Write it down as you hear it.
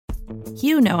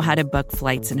You know how to book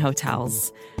flights and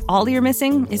hotels. All you're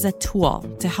missing is a tool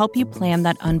to help you plan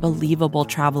that unbelievable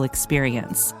travel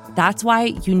experience. That's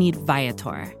why you need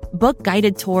Viator. Book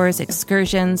guided tours,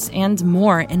 excursions, and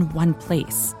more in one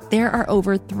place. There are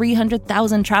over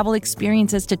 300,000 travel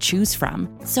experiences to choose from,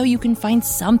 so you can find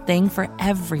something for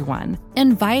everyone.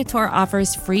 And Viator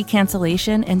offers free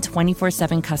cancellation and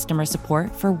 24/7 customer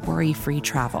support for worry-free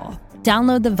travel.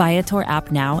 Download the Viator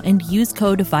app now and use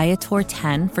code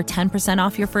Viator10 for 10%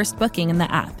 off your first booking in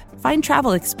the app. Find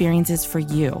travel experiences for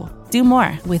you. Do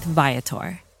more with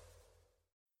Viator.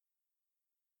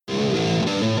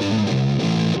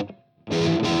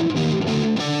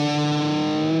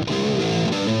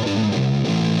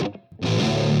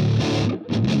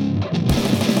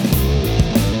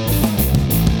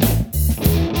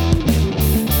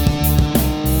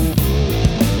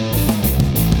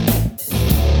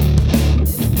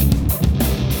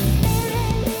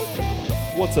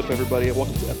 What's up, everybody, and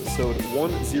welcome to episode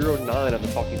 109 of the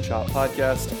Talking Chop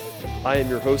podcast. I am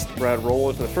your host, Brad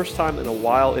Rowland. For the first time in a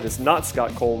while, it is not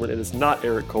Scott Coleman, it is not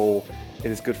Eric Cole, it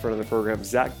is good friend of the program,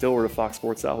 Zach Dillard of Fox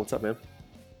Sports South. What's up, man?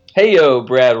 Hey, yo,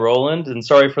 Brad Rowland, and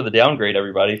sorry for the downgrade,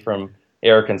 everybody, from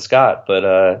Eric and Scott,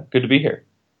 but good to be here.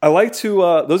 I like to,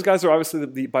 those guys are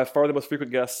obviously by far the most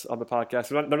frequent guests on the podcast.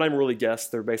 They're not even really guests,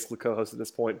 they're basically co-hosts at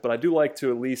this point, but I do like to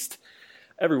at least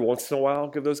every once in a while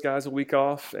give those guys a week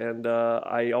off, and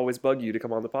I always bug you to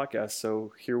come on the podcast,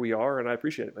 so here we are, and I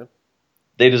appreciate it, man.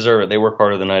 They deserve it. They work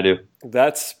harder than I do.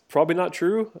 That's probably not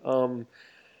true,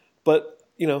 but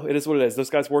you know, it is what it is. Those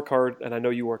guys work hard, and I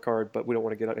know you work hard, but we don't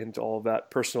want to get into all of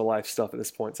that personal life stuff at this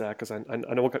point, Zach, because I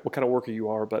know what kind of worker you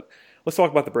are, but let's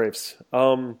talk about the Braves.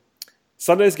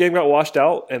 Sunday's game got washed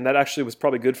out, and that actually was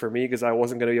probably good for me because I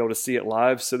wasn't going to be able to see it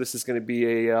live. So this is going to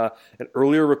be an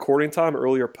earlier recording time,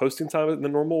 earlier posting time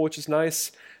than normal, which is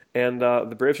nice. And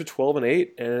the Braves are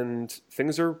 12-8, and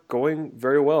things are going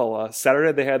very well.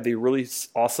 Saturday they had the really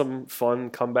awesome, fun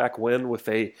comeback win with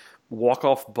a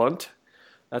walk-off bunt.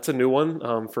 That's a new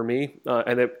one for me,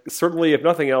 and it certainly, if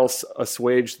nothing else,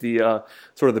 assuaged the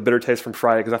sort of the bitter taste from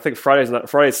Friday, because I think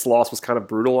Friday's loss was kind of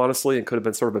brutal, honestly, and could have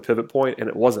been sort of a pivot point, and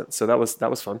it wasn't. So that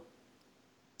was fun.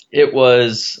 It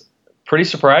was pretty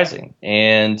surprising,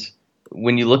 and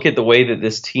when you look at the way that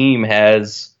this team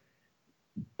has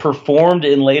performed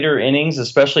in later innings,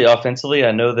 especially offensively,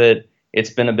 I know that it's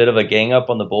been a bit of a gang up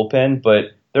on the bullpen, but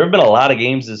there have been a lot of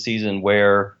games this season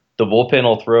where the bullpen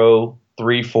will throw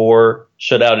 3-4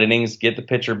 shutout innings, get the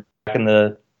pitcher back in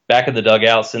the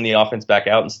dugout, send the offense back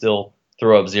out, and still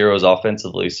throw up zeros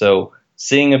offensively. So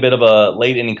seeing a bit of a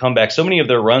late inning comeback, so many of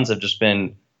their runs have just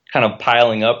been kind of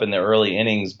piling up in the early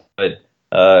innings. But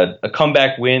a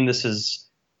comeback win, this is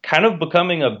kind of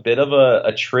becoming a bit of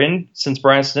a trend since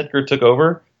Brian Snitker took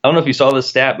over. I don't know if you saw this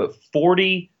stat, but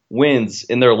 40 wins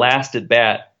in their last at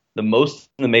bat, the most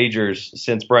in the majors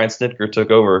since Brian Snitker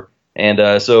took over.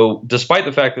 And so despite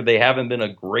the fact that they haven't been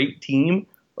a great team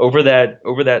over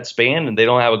that span and they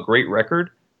don't have a great record,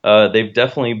 they've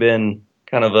definitely been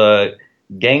kind of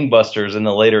gangbusters in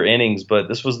the later innings. But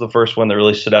this was the first one that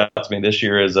really stood out to me this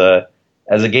year as a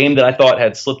game that I thought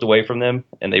had slipped away from them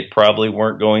and they probably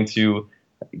weren't going to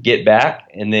get back.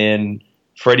 And then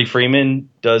Freddie Freeman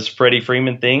does Freddie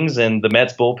Freeman things, and the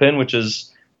Mets bullpen, which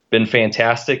has been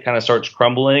fantastic, kind of starts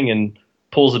crumbling and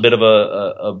pulls a bit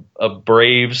of a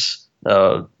Braves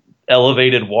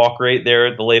elevated walk rate there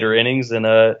at the later innings,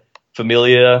 and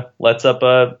Familia lets up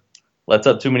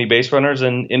too many base runners,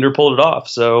 and Ender pulled it off.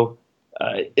 So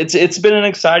it's been an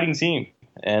exciting team,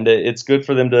 and it's good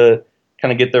for them to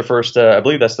kind of get their first. I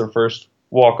believe that's their first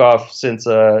walk off since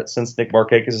Nick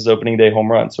Markakis' opening day home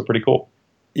run. So pretty cool.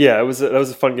 Yeah, that was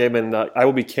a fun game, and I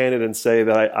will be candid and say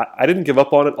that I didn't give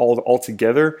up on it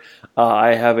altogether.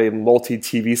 I have a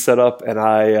multi-TV setup, and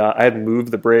I had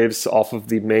moved the Braves off of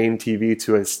the main TV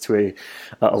to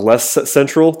a less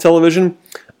central television,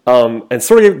 and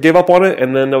sort of gave up on it.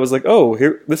 And then I was like, oh,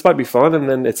 this might be fun. And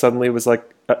then it suddenly was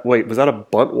like, wait, was that a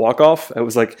bunt walk-off? It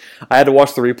was like I had to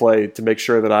watch the replay to make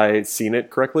sure that I had seen it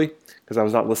correctly, because I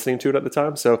was not listening to it at the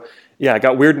time. So, yeah, I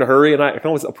got weird in a hurry, and I can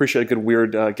always appreciate a good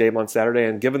weird game on Saturday.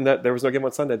 And given that there was no game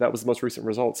on Sunday, that was the most recent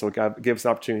result. So it gave us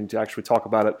an opportunity to actually talk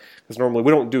about it, because normally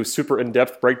we don't do super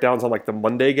in-depth breakdowns on like the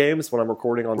Monday games when I'm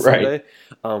recording on Sunday.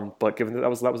 But given that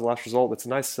was the last result, it's a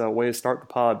nice way to start the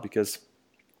pod, because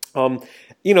there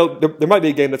might be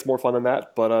a game that's more fun than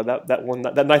that, but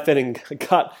that ninth inning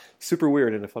got super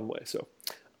weird in a fun way. So.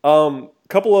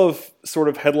 Couple of sort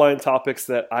of headline topics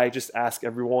that I just ask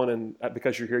everyone, and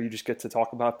because you're here, you just get to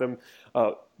talk about them.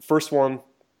 First one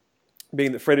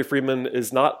being that Freddie Freeman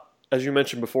is not as you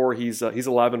mentioned before, he's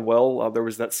alive and well. There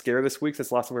was that scare this week since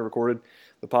the last time we recorded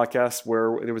the podcast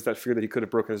where there was that fear that he could have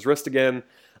broken his wrist again.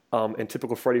 In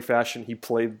typical Freddie fashion, he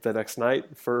played the next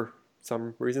night for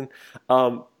some reason.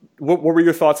 What were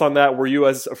your thoughts on that? Were you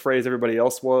as afraid as everybody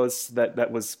else was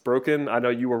that was broken? I know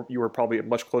you were probably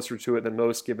much closer to it than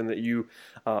most, given that you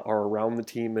are around the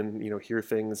team and hear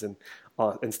things and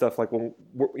stuff. Like when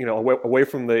away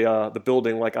from the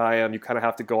building, like I am, you kind of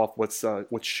have to go off what's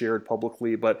shared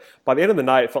publicly. But by the end of the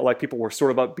night, it felt like people were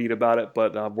sort of upbeat about it.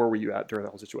 But where were you at during that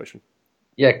whole situation?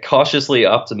 Yeah, cautiously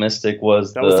optimistic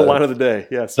was was the line of the day.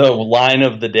 Yes, the line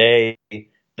of the day,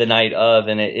 the night of,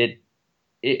 and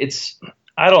it's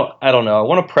I don't know. I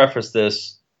want to preface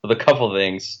this with a couple of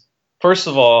things. First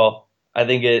of all, I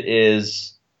think it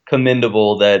is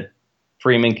commendable that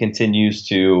Freeman continues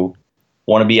to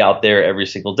want to be out there every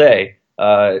single day.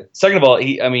 Second of all,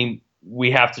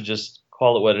 we have to just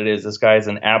call it what it is. This guy is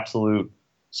an absolute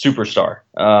superstar,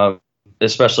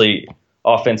 especially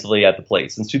offensively at the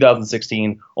plate. Since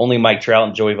 2016, only Mike Trout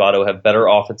and Joey Votto have better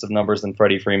offensive numbers than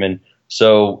Freddie Freeman.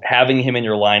 So having him in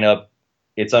your lineup,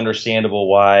 it's understandable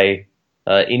why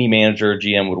any manager or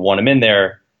GM would want him in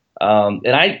there.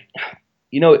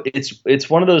 It's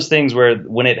one of those things where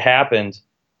when it happened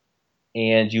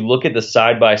and you look at the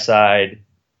side-by-side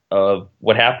of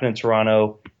what happened in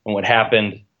Toronto and what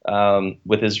happened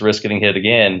with his wrist getting hit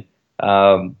again,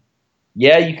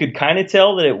 you could kind of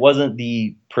tell that it wasn't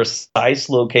the precise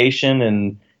location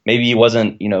and maybe he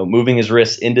wasn't, moving his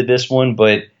wrist into this one.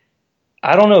 But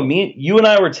I don't know. You and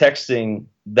I were texting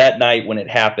that night when it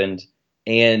happened,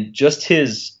 and just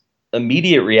his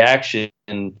immediate reaction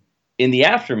in the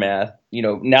aftermath,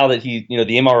 now that the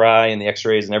MRI and the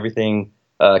x-rays and everything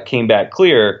came back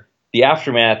clear, the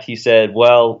aftermath, he said,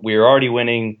 well, we were already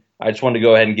winning. I just wanted to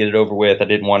go ahead and get it over with. I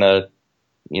didn't want to,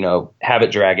 have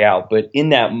it drag out. But in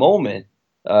that moment,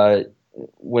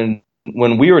 when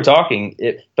we were talking,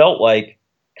 it felt like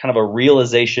kind of a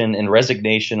realization and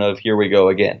resignation of here we go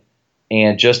again.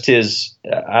 And just his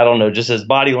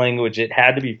body language, it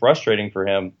had to be frustrating for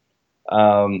him.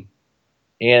 I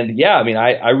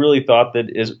really thought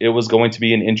that it was going to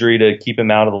be an injury to keep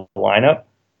him out of the lineup,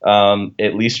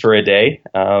 at least for a day.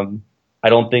 I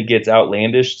don't think it's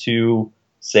outlandish to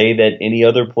say that any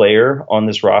other player on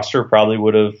this roster probably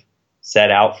would have sat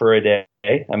out for a day.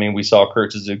 I mean, we saw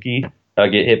Kurt Suzuki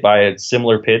get hit by a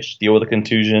similar pitch, deal with a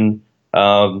contusion.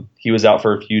 He was out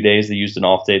for a few days. They used an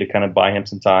off day to kind of buy him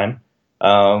some time.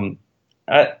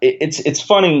 It's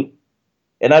funny,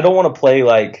 and I don't want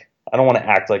to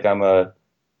act like I'm the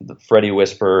Freddie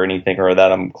whisperer or anything, or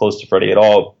that I'm close to Freddie at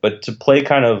all, but to play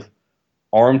kind of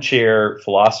armchair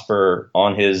philosopher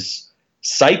on his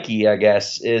psyche, I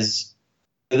guess,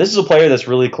 this is a player that's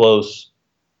really close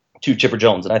to Chipper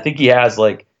Jones. And I think he has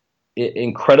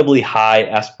incredibly high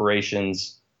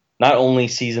aspirations, not only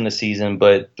season to season,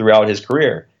 but throughout his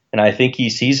career. And I think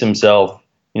he sees himself,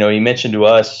 he mentioned to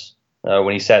us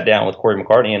when he sat down with Corey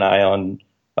McCartney and I on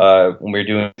when we were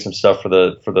doing some stuff for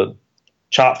the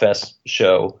Chop Fest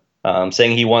show,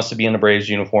 saying he wants to be in the Braves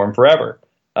uniform forever.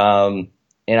 And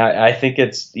I think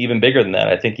it's even bigger than that.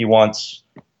 I think he wants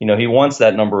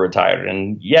that number retired.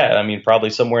 And probably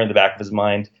somewhere in the back of his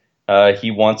mind,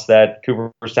 he wants that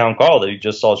Cooperstown call that he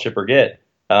just saw Chipper get.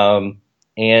 And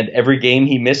every game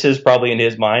he misses, probably in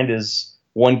his mind, is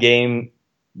one game,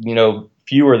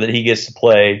 fewer that he gets to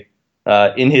play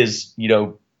in his,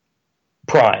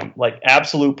 prime, like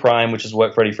absolute prime, which is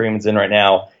what Freddie Freeman's in right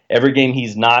now. Every game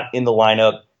he's not in the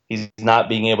lineup, he's not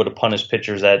being able to punish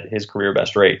pitchers at his career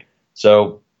best rate.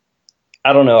 So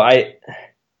I don't know.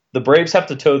 The Braves have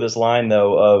to toe this line,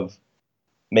 though, of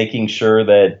making sure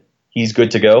that he's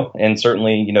good to go. And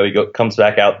certainly, he comes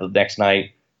back out the next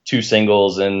night, 2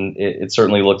 singles, and it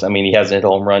certainly looks, he hasn't hit a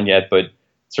home run yet, but it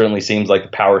certainly seems like the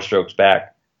power stroke's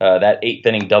back. That 8th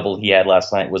inning double he had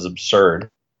last night was absurd.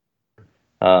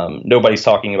 Nobody's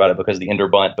talking about it because of the ender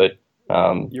bunt, but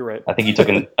you're right. I think he took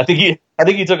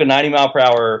a 90 mile per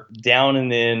hour down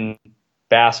and in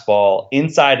fastball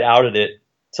inside out of it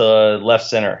to left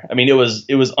center. It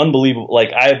was unbelievable.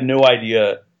 Like, I have no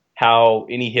idea how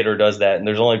any hitter does that, and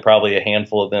there's only probably a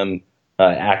handful of them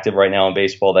active right now in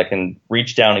baseball that can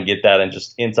reach down and get that and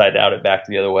just inside out it back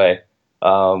the other way.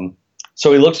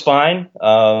 So he looks fine,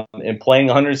 and playing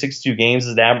 162 games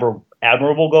is an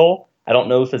admirable goal. I don't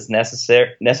know if it's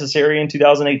necessary in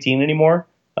 2018 anymore,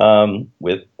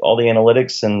 with all the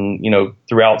analytics and,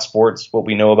 throughout sports, what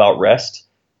we know about rest,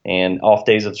 and off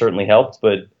days have certainly helped.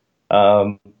 But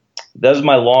that was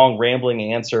my long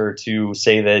rambling answer to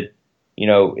say that,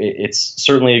 it's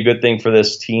certainly a good thing for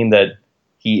this team that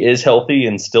he is healthy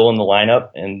and still in the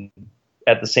lineup. And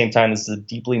at the same time, this is a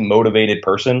deeply motivated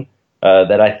person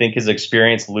that I think has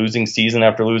experienced losing season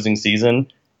after losing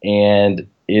season and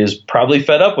is probably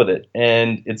fed up with it.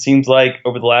 And it seems like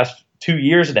over the last 2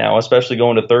 years now, especially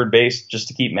going to third base just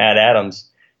to keep Matt Adams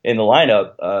in the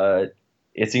lineup,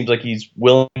 it seems like he's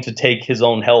willing to take his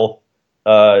own health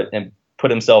and put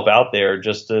himself out there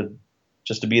just to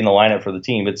be in the lineup for the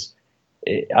team.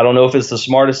 I don't know if it's the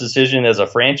smartest decision as a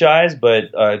franchise,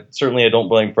 but certainly I don't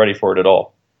blame Freddie for it at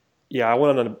all. Yeah, I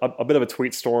went on a bit of a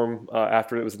tweet storm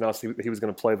after it was announced he was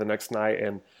going to play the next night,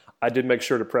 and I did make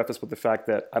sure to preface with the fact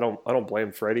that I don't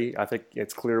blame Freddie. I think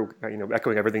it's clear,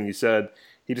 echoing everything you said,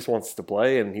 he just wants to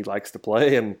play and he likes to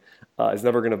play and is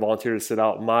never going to volunteer to sit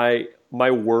out. My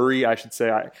worry, I should say,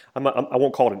 I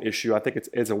won't call it an issue. I think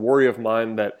it's a worry of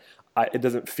mine that it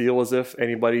doesn't feel as if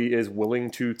anybody is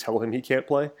willing to tell him he can't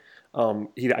play.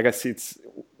 I guess that's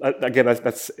at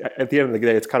the end of the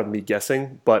day, it's kind of me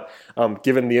guessing. But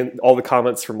given all the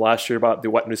comments from last year about the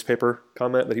wet newspaper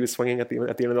comment that he was swinging at the end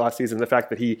of the last season, the fact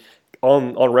that he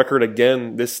on record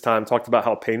again this time talked about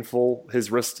how painful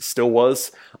his wrist still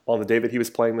was on the day that he was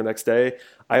playing the next day.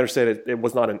 I understand it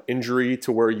was not an injury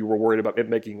to where you were worried about it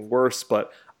making worse,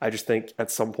 but I just think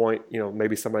at some point,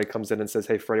 maybe somebody comes in and says,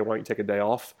 "Hey, Freddie, why don't you take a day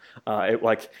off?"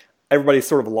 Everybody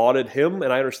sort of lauded him,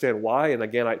 and I understand why. And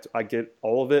again, I get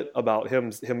all of it about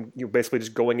him basically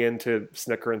just going into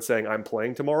Snicker and saying, "I'm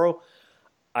playing tomorrow."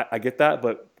 I get that,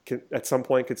 but at some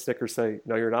point, could Snicker say,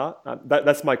 "No, you're not"?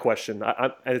 That's my question.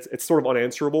 It's sort of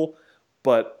unanswerable,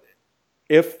 but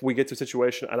if we get to a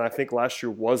situation, and I think last year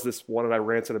was this one, and I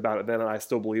ranted about it then, and I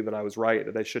still believe that I was right,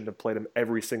 that they shouldn't have played him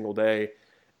every single day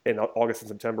in August and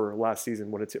September last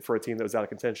season for a team that was out of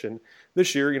contention.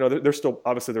 This year, they're still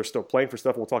playing for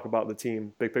stuff. We'll talk about the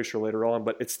team big picture later on,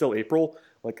 but it's still April.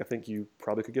 I think you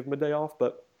probably could give them a day off,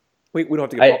 but we don't have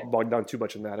to get bogged down too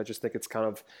much in that. I just think it's kind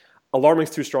of alarming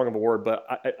is too strong of a word, but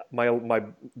my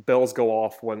bells go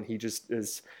off when he just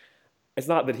is. It's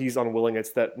not that he's unwilling;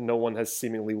 it's that no one has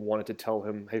seemingly wanted to tell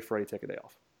him, "Hey, Freddie, take a day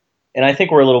off." And I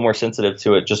think we're a little more sensitive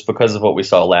to it just because of what we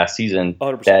saw last season.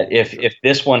 100%. That if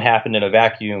this one happened in a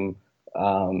vacuum,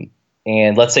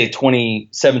 and let's say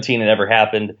 2017 had never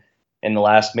happened, and the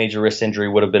last major wrist injury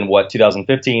would have been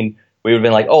 2015, we would have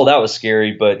been like, "Oh, that was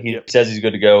scary," but he says he's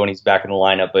good to go and he's back in the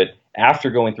lineup. But after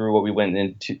going through what we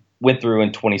went through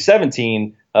in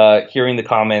 2017, hearing the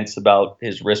comments about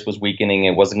his wrist was weakening,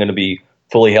 it wasn't going to be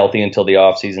fully healthy until the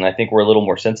offseason, I think we're a little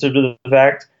more sensitive to the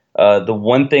fact. The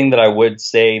one thing that I would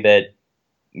say that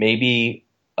maybe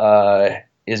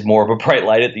is more of a bright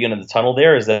light at the end of the tunnel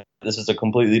there is that this is a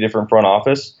completely different front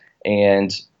office, and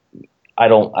I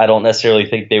don't necessarily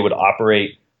think they would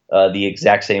operate the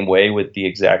exact same way with the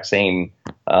exact same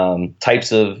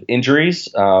types of injuries.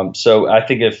 So I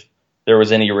think if there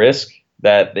was any risk,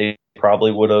 that they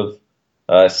probably would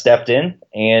have stepped in.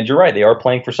 And you're right, they are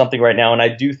playing for something right now, and I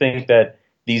do think that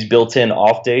these built-in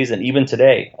off days, and even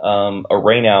today, a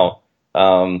rainout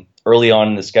early on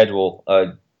in the schedule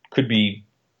could be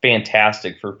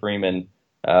fantastic for Freeman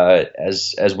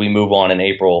as we move on in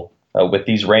April with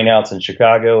these rainouts in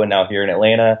Chicago and now here in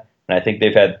Atlanta. And I think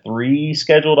they've had 3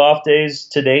 scheduled off days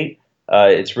to date.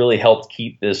 It's really helped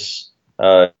keep this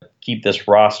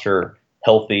roster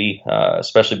healthy,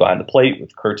 especially behind the plate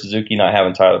with Kurt Suzuki not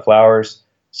having Tyler Flowers.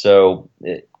 So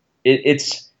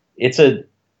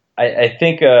I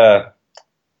think I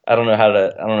don't know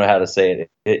how to say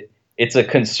it. It's a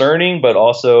concerning but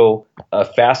also a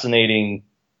fascinating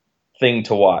thing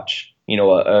to watch.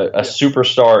 A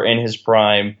superstar in his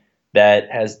prime that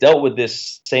has dealt with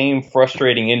this same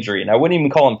frustrating injury, and I wouldn't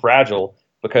even call him fragile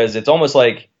because it's almost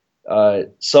like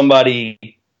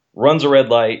somebody runs a red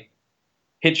light,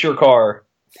 hits your car,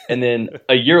 and then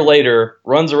a year later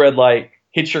runs a red light,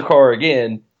 hits your car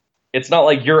again. It's not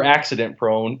like you're accident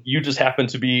prone. You just happen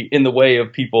to be in the way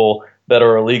of people that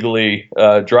are illegally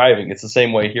driving. It's the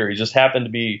same way here. He just happened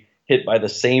to be hit by the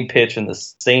same pitch in the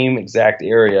same exact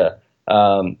area.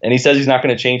 And he says he's not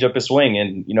going to change up his swing.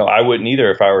 And, I wouldn't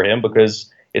either if I were him because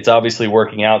it's obviously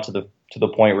working out to the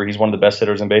point where he's one of the best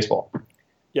hitters in baseball.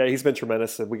 Yeah, he's been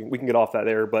tremendous, and we can get off that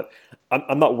there. But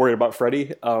I'm not worried about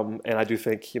Freddie, and I do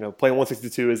think playing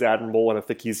 162 is admirable, and I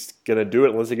think he's going to do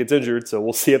it unless he gets injured. So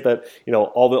we'll see if that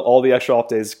all the extra off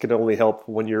days can only help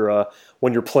when your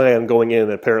plan going in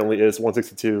apparently is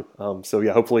 162. So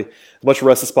yeah, hopefully as much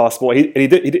rest as possible. He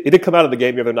did come out of the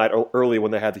game the other night early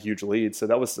when they had the huge lead, so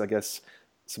that was I guess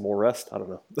some more rest. I don't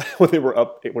know when they were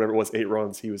up whatever it was 8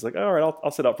 runs. He was like, all right,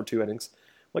 I'll sit out for 2 innings.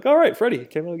 Like, all right, Freddie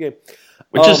came out of the game.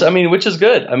 Which is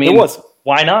good. I mean, it was.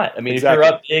 Why not? I mean, exactly. If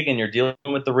you're up big and you're dealing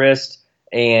with the wrist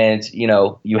and,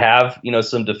 you have,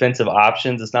 some defensive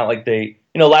options, it's not like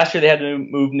last year they had to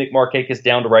move Nick Markakis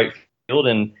down to right field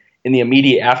and in the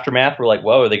immediate aftermath, we're like,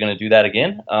 whoa, are they going to do that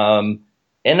again?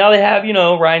 And now they have,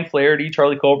 Ryan Flaherty,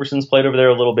 Charlie Culberson's played over there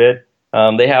a little bit.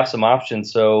 They have some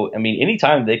options. So, I mean,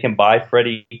 anytime they can buy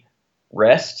Freddie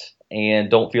rest and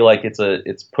don't feel like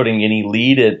it's putting any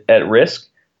lead at risk,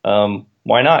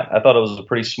 why not? I thought it was a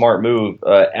pretty smart move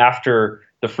after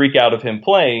the freak out of him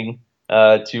playing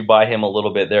to buy him a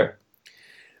little bit there.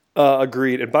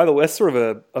 Agreed. And by the way, that's sort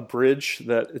of a bridge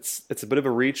that it's a bit of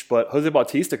a reach, but Jose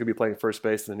Bautista could be playing first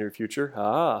base in the near future.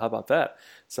 How about that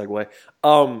segue?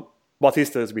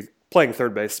 Bautista is be playing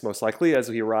third base most likely as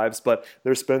he arrives, but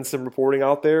there's been some reporting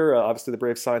out there. Obviously, the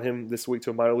Braves signed him this week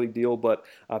to a minor league deal, but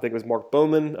I think it was Mark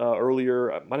Bowman earlier,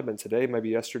 it might have been today, maybe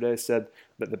yesterday, said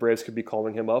that the Braves could be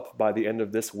calling him up by the end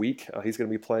of this week. He's going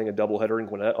to be playing a doubleheader in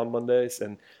Gwinnett on Mondays,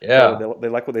 and they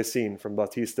like what they've seen from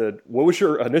Bautista. What was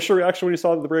your initial reaction when you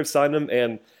saw that the Braves signed him?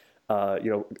 And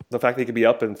the fact that he could be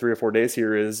up in 3 or 4 days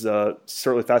here is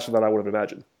certainly faster than I would have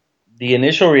imagined. The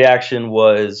initial reaction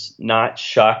was not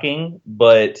shocking,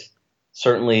 but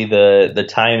certainly the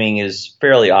timing is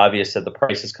fairly obvious that the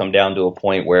price has come down to a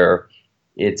point where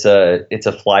it's a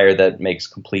flyer that makes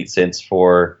complete sense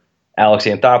for Alex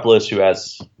Anthopoulos, who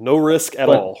has no risk at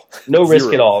all. No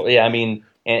risk at all. Yeah, I mean,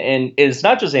 and it's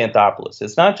not just Anthopoulos.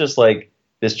 It's not just like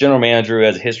this general manager who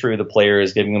has a history with the player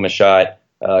is giving him a shot.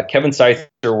 Kevin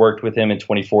Seitzer worked with him in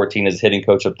 2014 as hitting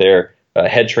coach up there.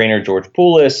 Head trainer George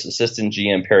Poulis, assistant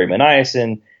GM Perry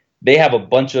Maniason. They have a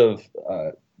bunch of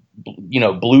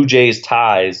Blue Jays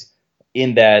ties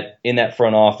in that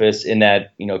front office, in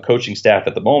that coaching staff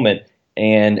at the moment.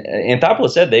 And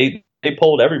Anthopoulos said they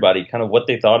polled everybody, kind of what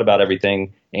they thought about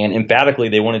everything, and emphatically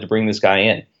they wanted to bring this guy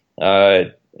in.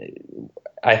 I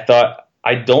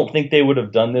don't think they would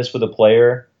have done this with a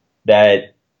player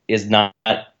that is not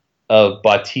of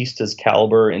Bautista's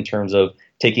caliber in terms of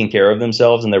taking care of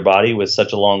themselves and their body with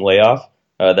such a long layoff.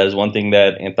 That is one thing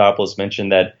that Anthopoulos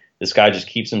mentioned, that this guy just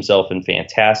keeps himself in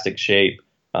fantastic shape,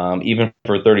 even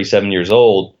for 37 years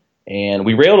old. And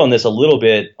we railed on this a little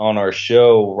bit on our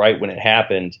show right when it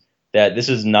happened, that this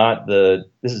is not the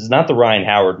Ryan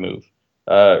Howard move.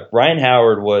 Ryan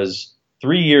Howard was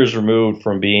 3 years removed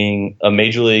from being a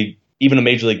major league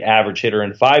average hitter,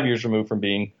 and 5 years removed from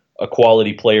being a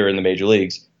quality player in the major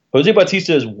leagues. Jose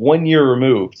Bautista is 1 year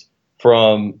removed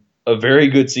from a very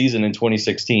good season in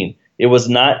 2016. It was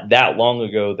not that long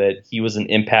ago that he was an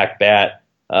impact bat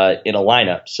in a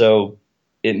lineup. So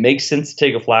it makes sense to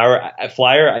take a flyer. I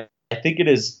think it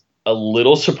is a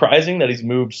little surprising that he's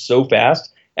moved so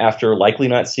fast after likely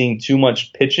not seeing too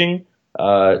much pitching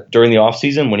during the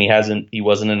offseason when he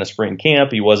wasn't in a spring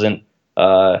camp. He wasn't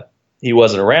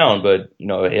around, but he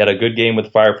had a good game with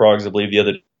the Fire Frogs, I believe, the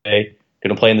other day.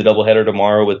 Going to play in the doubleheader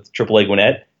tomorrow with AAA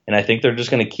Gwinnett. And I think they're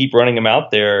just going to keep running him out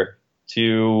there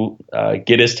to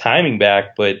get his timing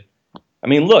back. But, I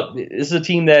mean, look, this is a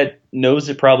team that knows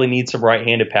it probably needs some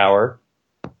right-handed power.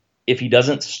 If he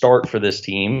doesn't start for this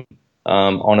team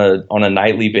on a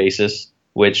nightly basis,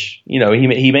 which,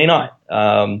 he may not.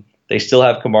 They still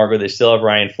have Camargo. They still have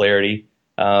Ryan Flaherty.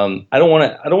 I don't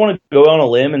want to go on a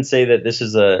limb and say that this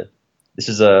is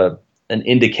an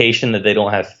indication that they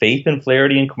don't have faith in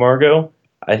Flaherty and Camargo.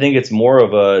 I think it's more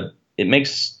of it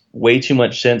makes way too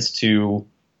much sense to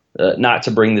not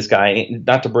to bring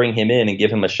him in and give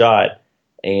him a shot.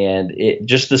 And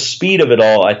just the speed of it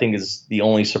all, I think, is the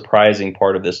only surprising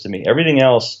part of this to me. Everything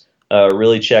else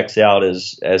really checks out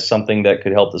as something that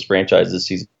could help this franchise this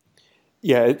season.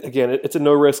 Yeah, it's a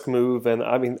no-risk move. And,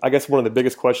 I mean, I guess one of the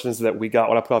biggest questions that we got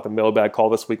when I put out the mailbag call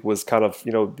this week was kind of,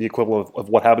 the equivalent of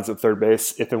what happens at third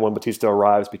base if and when Bautista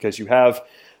arrives, because you have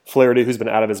Flaherty, who's been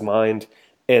out of his mind,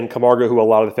 and Camargo, who a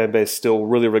lot of the fan base still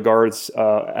really regards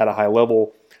at a high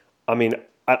level. I mean,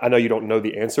 I know you don't know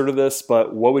the answer to this,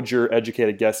 but what would your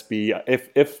educated guess be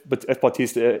if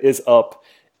Bautista is up?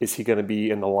 Is he going to be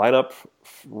in the lineup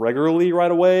regularly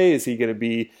right away? Is he going to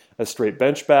be a straight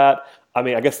bench bat? I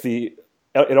mean, I guess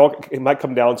it might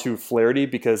come down to Flaherty,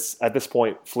 because at this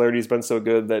point, Flaherty's been so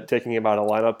good that taking him out of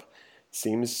the lineup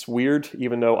seems weird,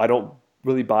 even though I don't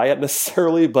really buy it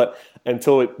necessarily. But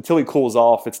until he cools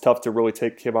off, it's tough to really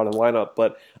take him out of the lineup.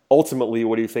 But ultimately,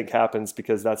 what do you think happens?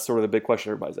 Because that's sort of the big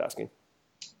question everybody's asking.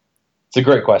 It's a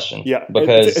great question. Yeah,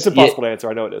 because it's impossible to answer.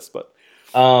 I know it is, but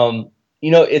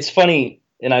it's funny,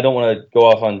 and I don't want to go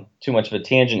off on too much of a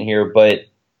tangent here, but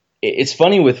it's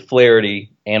funny with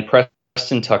Flaherty and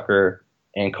Preston Tucker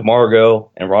and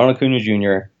Camargo and Ronald Acuna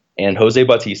Jr. and Jose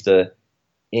Bautista,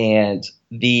 and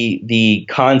the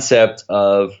concept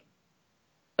of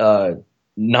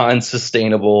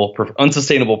unsustainable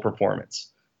performance,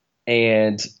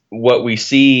 and what we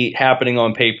see happening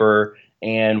on paper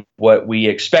and what we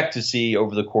expect to see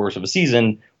over the course of a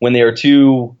season when they are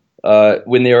two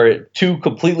when they are at two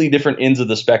completely different ends of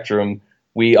the spectrum,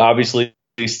 we obviously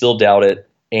still doubt it.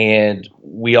 And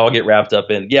we all get wrapped up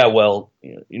in,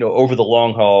 over the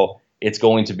long haul, it's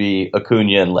going to be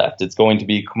Acuna in left. It's going to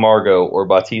be Camargo or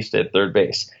Bautista at third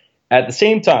base. At the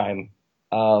same time,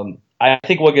 I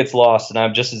think what gets lost, and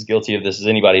I'm just as guilty of this as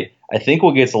anybody, I think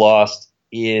what gets lost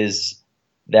is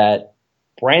that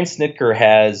Brian Snitker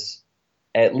has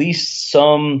at least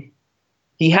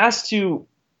he has to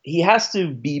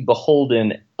be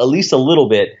beholden at least a little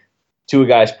bit to a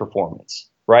guy's performance,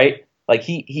 right? Like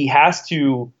he has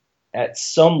to, at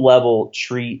some level,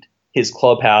 treat his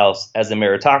clubhouse as a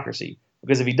meritocracy,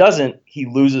 because if he doesn't, he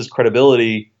loses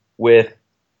credibility with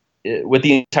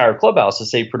the entire clubhouse to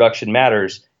say production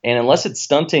matters. And unless it's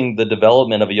stunting the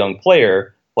development of a young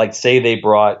player, like say they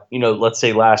brought, let's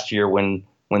say last year when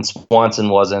Swanson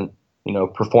wasn't,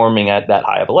 performing at that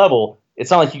high of a level,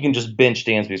 it's not like you can just bench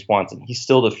Dansby Swanson. He's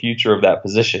still the future of that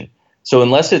position. So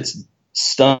unless it's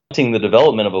stunting the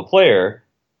development of a player,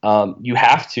 you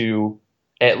have to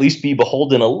at least be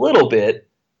beholden a little bit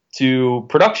to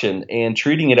production and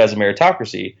treating it as a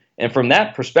meritocracy. And from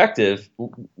that perspective,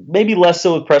 maybe less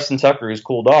so with Preston Tucker, who's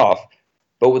cooled off,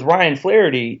 but with Ryan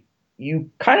Flaherty, you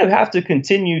kind of have to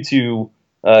continue to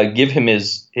give him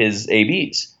his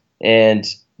ABs. And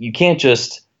you can't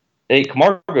just, hey,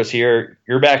 Camargo's here,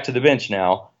 you're back to the bench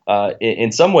now.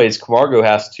 In some ways, Camargo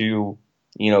has to,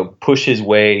 push his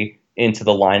way into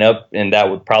the lineup, and that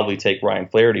would probably take Ryan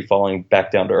Flaherty falling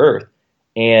back down to earth.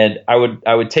 And I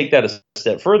would take that a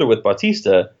step further with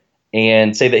Bautista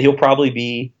and say that he'll probably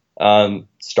be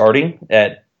starting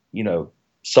at,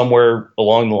 somewhere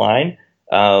along the line.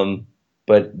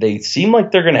 But they seem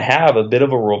like they're going to have a bit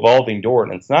of a revolving door,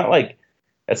 and it's not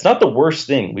the worst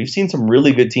thing. We've seen some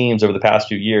really good teams over the past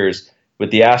few years,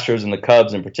 with the Astros and the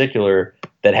Cubs in particular,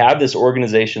 that have this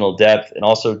organizational depth and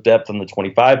also depth on the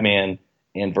 25-man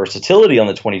and versatility on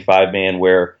the 25-man,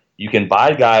 where you can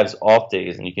buy guys off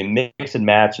days and you can mix and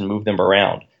match and move them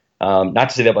around. Not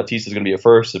to say that Bautista is going to be a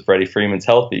first if Freddie Freeman's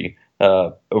healthy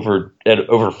over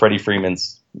Freddie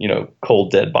Freeman's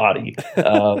cold dead body.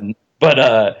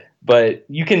 But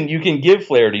you can give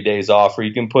Flaherty days off, or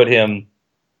you can put him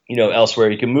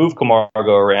elsewhere. You can move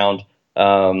Camargo around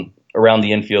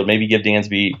the infield. Maybe give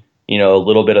Dansby a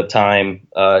little bit of time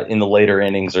in the later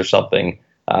innings or something.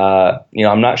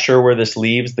 I'm not sure where this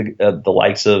leaves the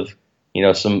likes of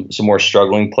some more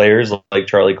struggling players like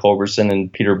Charlie Culberson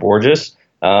and Peter Borges,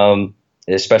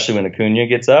 especially when Acuna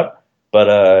gets up.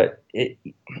 But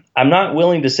I'm not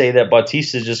willing to say that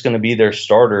Bautista is just going to be their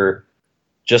starter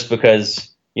just because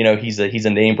he's a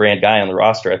name brand guy on the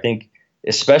roster. I think,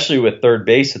 especially with third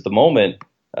base at the moment,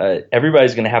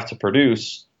 everybody's going to have to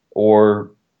produce,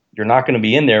 or you're not going to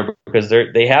be in there, because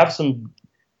they have some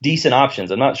decent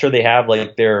options. I'm not sure they have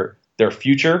like their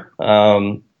future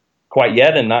quite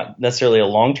yet, and not necessarily a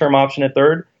long-term option at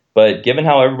third. But given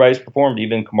how everybody's performed,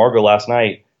 even Camargo last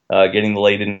night getting the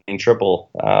late inning triple,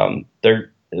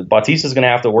 Bautista's going to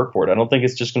have to work for it. I don't think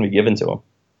it's just going to be given to him.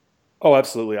 Oh,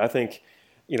 absolutely. I think,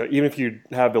 even if you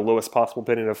have the lowest possible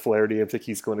opinion of Flaherty, I think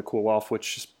he's going to cool off,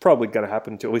 which is probably going to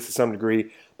happen to at least to some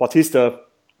degree. Bautista,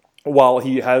 while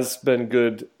he has been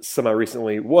good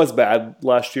semi-recently, was bad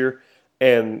last year.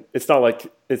 And it's not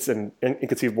like it's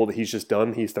inconceivable that he's just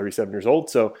done. He's 37 years old,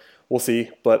 so we'll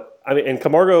see. But, and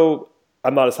Camargo,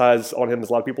 I'm not as high on him as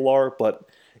a lot of people are, but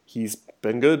he's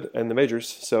been good in the majors.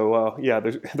 So,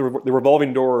 the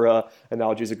revolving door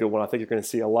analogy is a good one. I think you're going to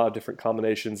see a lot of different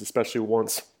combinations, especially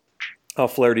once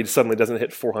Flaherty suddenly doesn't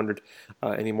hit 400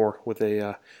 anymore with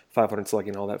a 500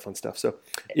 slugging and all that fun stuff. So,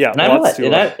 yeah. And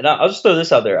I'll just throw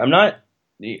this out there. I'm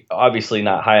obviously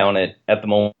not high on it at the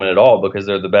moment at all, because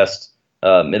they're the best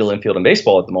middle infield in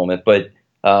baseball at the moment. But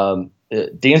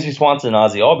Dansby Swanson and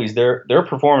Ozzie Albies, their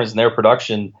performance and their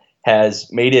production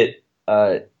has made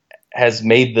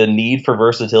the need for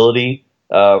versatility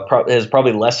has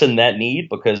probably lessened that need,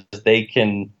 because they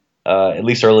can, at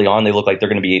least early on, they look like they're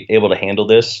going to be able to handle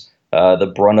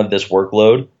the brunt of this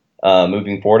workload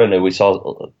moving forward. I know we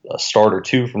saw a start or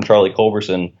two from Charlie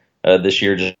Culberson this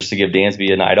year just to give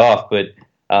Dansby a night off. But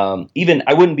even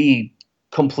I wouldn't be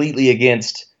completely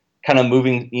against kind of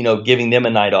moving, giving them a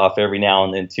night off every now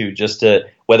and then too, just to,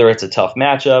 whether it's a tough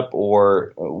matchup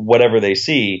or whatever they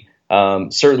see.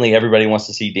 Certainly everybody wants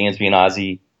to see Dansby and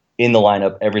Ozzie in the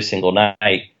lineup every single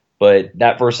night, but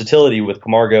that versatility with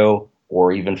Camargo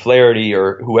or even Flaherty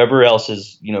or whoever else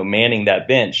is, manning that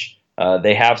bench,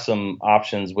 they have some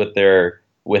options with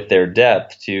their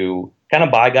depth to kind of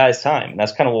buy guys time. And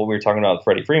that's kind of what we were talking about with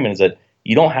Freddie Freeman, is that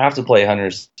you don't have to play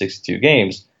 162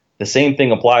 games. The same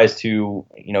thing applies to,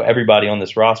 everybody on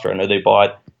this roster. I know they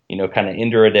bought, kind of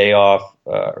endure a day off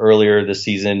earlier this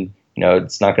season.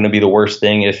 It's not going to be the worst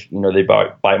thing if, they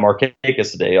buy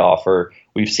Markakis a day off, or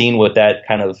we've seen what that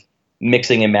kind of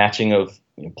mixing and matching of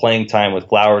playing time with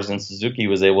Flowers and Suzuki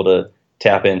was able to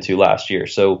tap into last year.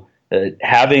 So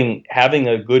having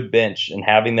a good bench and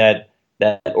having that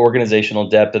organizational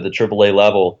depth at the AAA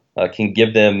level can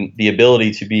give them the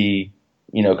ability to be,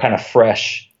 kind of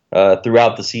fresh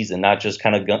throughout the season, not just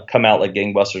kind of come out like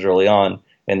gangbusters early on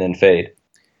and then fade.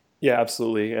 Yeah,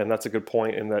 absolutely. And that's a good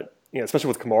point in that, especially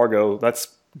with Camargo,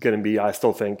 that's going to be, I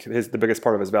still think, the biggest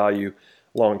part of his value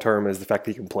long term is the fact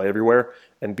that he can play everywhere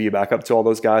and be a backup to all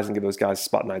those guys and give those guys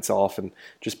spot nights off and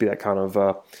just be that kind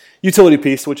of utility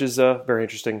piece, which is very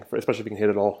interesting, especially if he can hit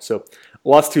it all. So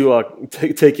lots to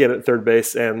take in at third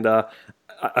base. And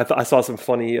I saw some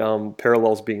funny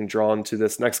parallels being drawn to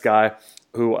this next guy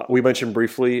who we mentioned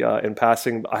briefly in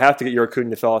passing. I have to get your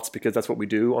Acuna thoughts because that's what we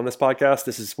do on this podcast.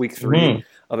 This is week 3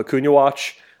 of Acuna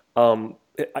Watch.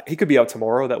 He could be out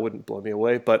tomorrow. That wouldn't blow me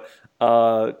away. But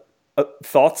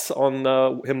thoughts on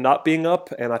him not being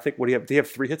up? And I think, what do you have? Did he have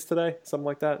 3 hits today? Something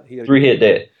like that? He had 3-hit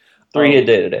day. 3-hit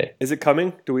day today. Is it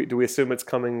coming? Do we assume it's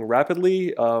coming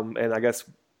rapidly? And I guess,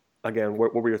 again,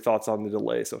 what were your thoughts on the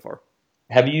delay so far?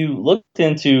 Have you looked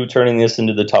into turning this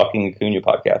into the Talking Acuna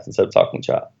podcast instead of Talking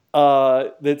Chop?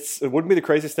 It wouldn't be the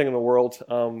craziest thing in the world.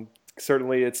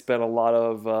 Certainly, it's been a lot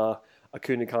of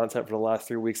Acuna content for the last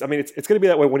 3 weeks. I mean, it's going to be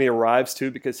that way when he arrives too,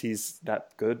 because he's that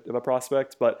good of a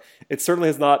prospect. But it certainly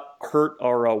has not hurt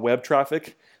our web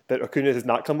traffic that Acuna has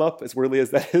not come up, as weirdly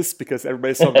as that is, because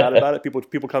everybody's so mad about it.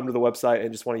 People come to the website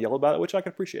and just want to yell about it, which I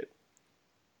can appreciate.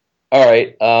 All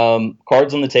right,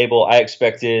 cards on the table. I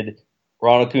expected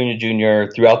Ronald Acuna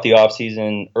Jr. throughout the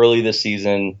offseason, early this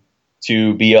season,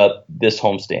 to be up this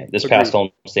homestand, this past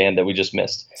homestand that we just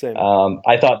missed. Same.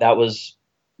 I thought that was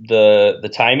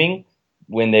the timing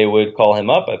when they would call him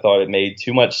up. I thought it made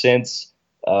too much sense.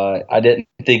 I didn't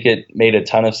think it made a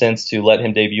ton of sense to let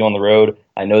him debut on the road.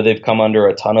 I know they've come under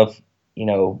a ton of,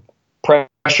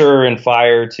 pressure and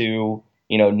fire to,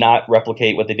 not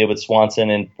replicate what they did with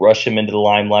Swanson and rush him into the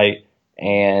limelight.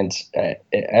 And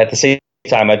at the same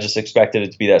time, I just expected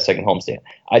it to be that second homestand.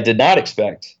 I did not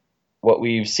expect what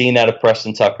we've seen out of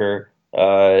Preston Tucker.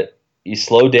 He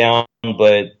slowed down,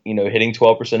 but, hitting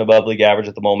 12% above league average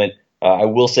at the moment. I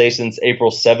will say since April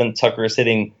 7th, Tucker is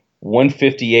hitting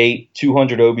 158,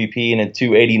 200 OBP, and a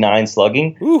 289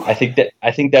 slugging. Ooh. I think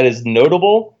that is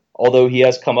notable, although he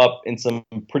has come up in some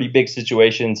pretty big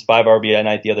situations, 5 RBI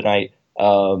night the other night.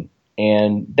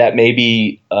 And that may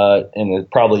be, and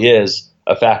it probably is,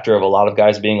 a factor of a lot of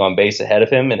guys being on base ahead of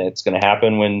him, and it's going to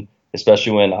happen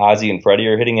especially when Ozzie and Freddie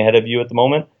are hitting ahead of you at the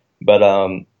moment. But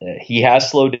he has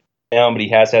slowed down, but he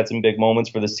has had some big moments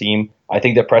for this team. I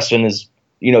think that Preston is,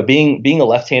 being a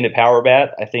left-handed power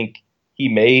bat, I think he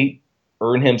may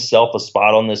earn himself a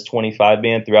spot on this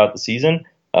 25-man throughout the season.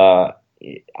 I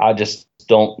just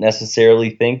don't necessarily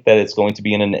think that it's going to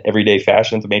be in an everyday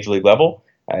fashion at the major league level.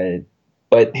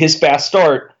 But his fast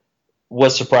start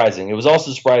was surprising. It was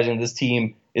also surprising this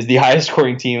team is the highest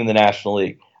scoring team in the National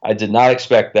League. I did not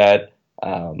expect that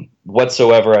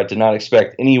whatsoever. I did not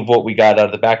expect any of what we got out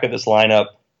of the back of this lineup.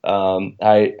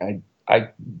 I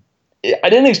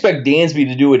didn't expect Dansby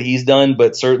to do what he's done,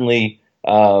 but certainly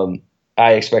I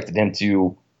expected him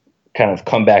to kind of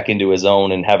come back into his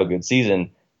own and have a good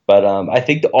season. But I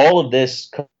think all of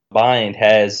this combined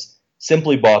has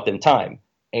simply bought them time.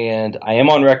 And I am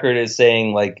on record as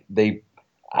saying,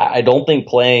 I don't think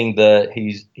playing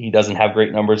he doesn't have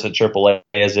great numbers at AAA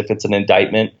as if it's an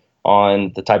indictment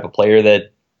on the type of player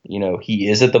that, he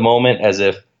is at the moment, as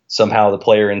if somehow the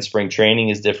player in spring training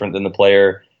is different than the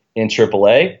player in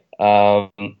AAA.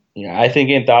 I think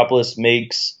Anthopoulos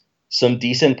makes some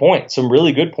decent points, some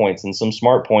really good points, and some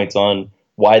smart points on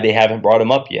why they haven't brought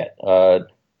him up yet.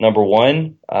 Number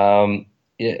one,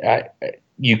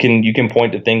 you can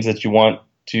point to things that you want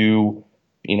to,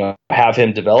 have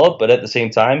him develop, but at the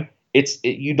same time,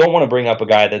 you don't want to bring up a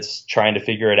guy that's trying to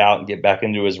figure it out and get back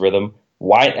into his rhythm.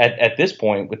 Why, at this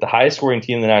point, with the highest scoring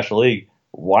team in the National League,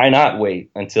 why not wait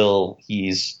until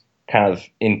he's kind of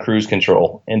in cruise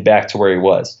control and back to where he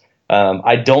was?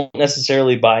 I don't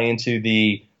necessarily buy into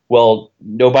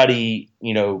nobody,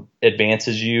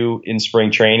 advances you in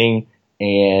spring training,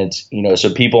 and,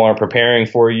 so people aren't preparing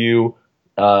for you.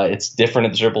 It's different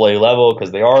at the AAA level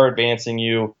because they are advancing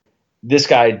you. This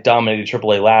guy dominated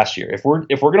AAA last year. If we're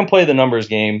going to play the numbers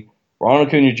game, Ronald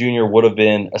Acuna Jr. would have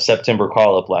been a September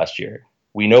call-up last year.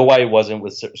 We know why he wasn't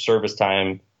with service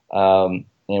time and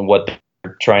what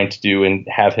they're trying to do and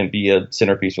have him be a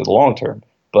centerpiece for the long term.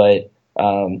 But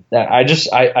I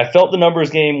felt the numbers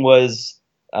game was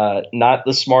not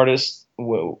the smartest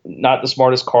not the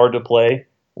smartest card to play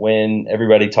when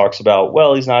everybody talks about,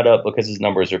 well, he's not up because his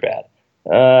numbers are bad.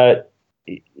 A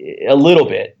little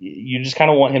bit. You just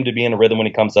kind of want him to be in a rhythm when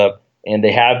he comes up, and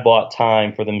they have bought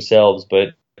time for themselves, but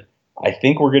I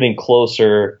think we're getting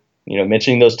closer.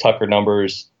 Mentioning those Tucker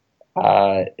numbers,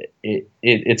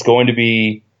 it's going to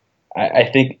be. I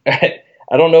think I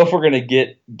don't know if we're going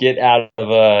to get out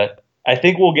of. I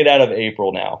think we'll get out of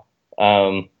April now,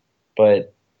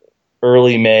 but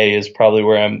early May is probably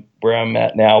where I'm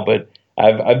at now. But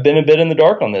I've been a bit in the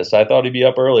dark on this. I thought he'd be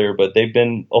up earlier, but they've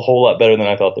been a whole lot better than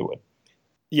I thought they would.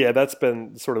 Yeah, that's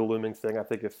been sort of a looming thing. I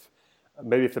think if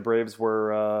the Braves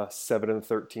were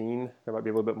 7-13, there might be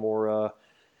a little bit more.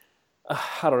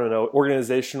 I don't know,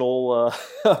 organizational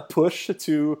push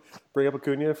to bring up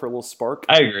Acuna for a little spark.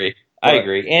 I agree.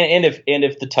 And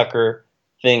if the Tucker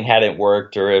thing hadn't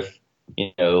worked, or if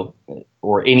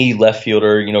or any left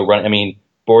fielder, run. I mean,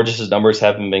 Borges' numbers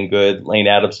haven't been good. Lane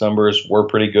Adams' numbers were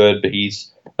pretty good, but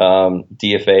he's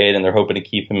DFA'd, and they're hoping to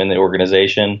keep him in the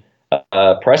organization.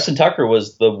 Preston Tucker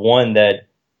was the one that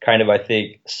kind of, I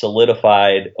think,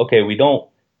 solidified. Okay, we don't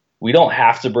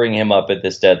have to bring him up at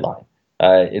this deadline.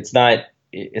 It's not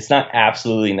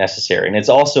absolutely necessary, and it's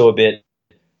also a bit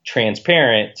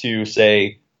transparent to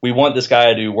say we want this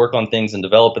guy to work on things and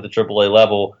develop at the AAA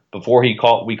level before we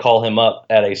call him up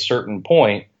at a certain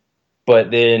point.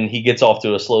 But then he gets off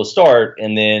to a slow start,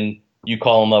 and then you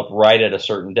call him up right at a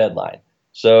certain deadline.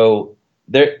 So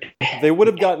they would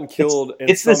have gotten killed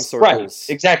in some circles. Right,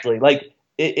 exactly. Like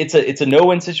it's a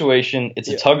no-win situation. It's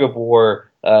a tug of war.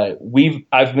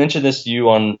 I've mentioned this to you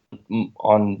on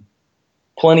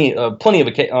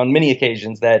many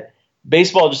occasions that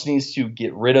baseball just needs to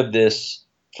get rid of this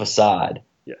facade.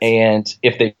 Yes. And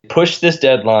if they push this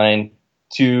deadline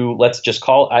to, let's just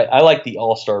call it, I like the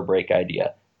All-Star break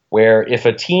idea, where if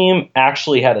a team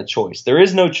actually had a choice, there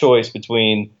is no choice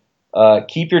between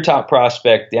keep your top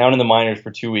prospect down in the minors for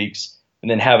 2 weeks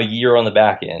and then have a year on the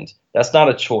back end. That's not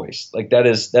a choice. Like that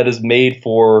is made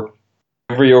for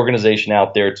every organization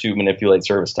out there to manipulate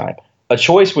service time. A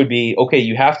choice would be, okay,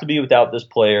 you have to be without this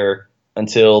player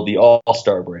until the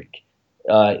All-Star break.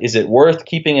 Is it worth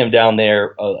keeping him down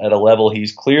there at a level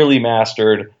he's clearly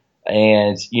mastered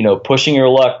and, pushing your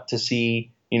luck to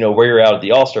see, where you're at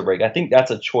the All-Star break? I think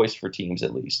that's a choice for teams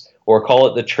at least, or call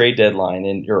it the trade deadline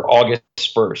in your August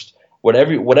 1st.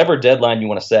 Whatever deadline you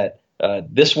want to set,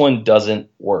 this one doesn't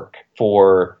work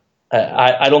for,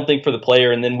 I don't think, for the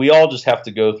player. And then we all just have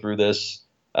to go through this.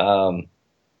 This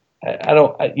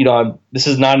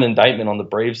is not an indictment on the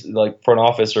Braves, like front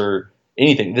office or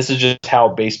anything. This is just how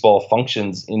baseball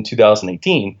functions in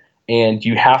 2018. And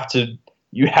you have to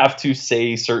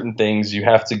say certain things. You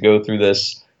have to go through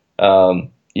this. You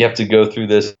have to go through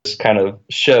this kind of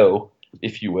show,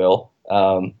 if you will.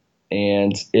 And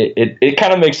it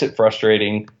kind of makes it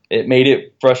frustrating. It made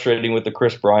it frustrating with the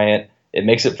Chris Bryant. It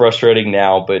makes it frustrating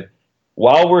now. But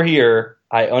while we're here,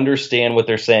 I understand what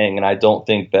they're saying, and I don't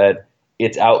think that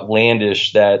it's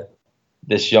outlandish that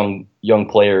this young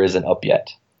player isn't up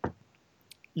yet.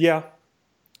 Yeah.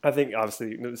 I think,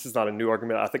 obviously, this is not a new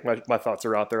argument. I think my thoughts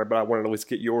are out there, but I wanted to at least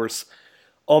get yours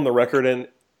on the record. And,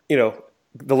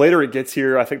 the later it gets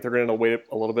here, I think they're going to wait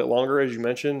a little bit longer, as you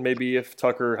mentioned. Maybe if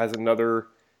Tucker has another,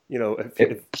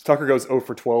 if Tucker goes 0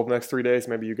 for 12 next 3 days,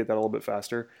 maybe you get that a little bit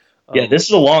faster. Yeah, this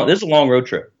is a long road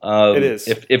trip. It is.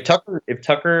 If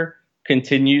Tucker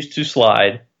continues to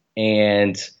slide,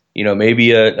 and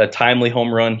maybe a timely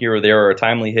home run here or there, or a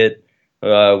timely hit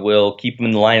will keep him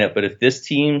in the lineup. But if this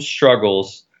team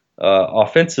struggles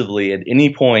offensively at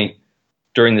any point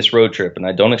during this road trip, and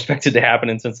I don't expect it to happen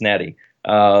in Cincinnati,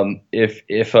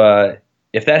 if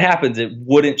that happens, it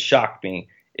wouldn't shock me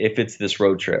if it's this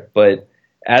road trip. But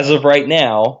as of right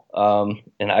now,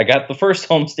 and I got the first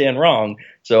homestand wrong,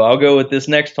 so I'll go with this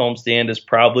next homestand as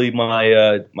probably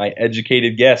my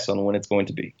educated guess on when it's going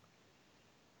to be.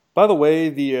 By the way,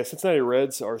 the Cincinnati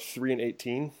Reds are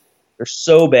 3-18. They're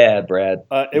so bad, Brad.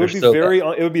 It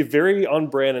would be very on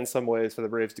brand in some ways for the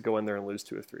Braves to go in there and lose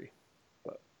 2 or 3.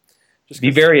 But just be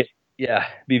very Atlanta.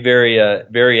 It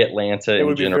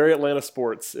would be very Atlanta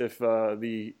sports if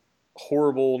the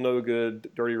horrible, no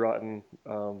good, dirty, rotten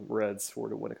Reds were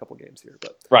to win a couple games here.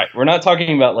 But right, we're not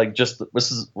talking about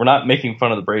we're not making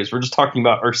fun of the Braves. We're just talking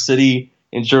about our city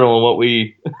in general and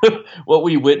what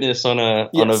we witness on a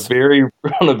very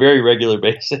regular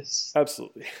basis.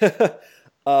 Absolutely.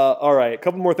 All right, a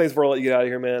couple more things before I let you get out of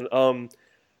here, man.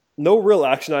 No real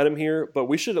action item here, but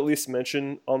we should at least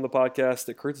mention on the podcast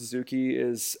that Kurt Suzuki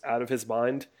is out of his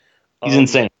mind. He's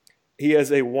insane. He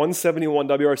has a 171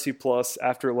 WRC plus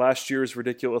after last year's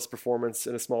ridiculous performance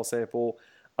in a small sample.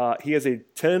 He has a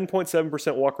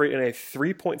 10.7% walk rate and a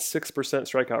 3.6%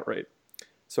 strikeout rate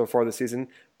so far this season.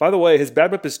 By the way, his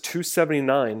BABIP is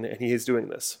 279, and he is doing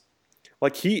this.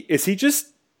 Like, is he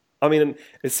just, I mean,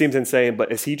 it seems insane,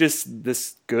 but is he just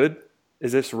this good?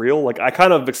 Is this real? Like, I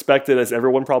kind of expected, as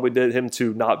everyone probably did, him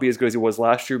to not be as good as he was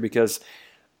last year because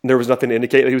there was nothing to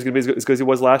indicate that he was going to be as good as he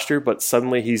was last year, but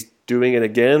suddenly he's doing it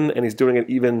again, and he's doing it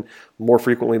even more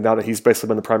frequently now that he's basically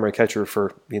been the primary catcher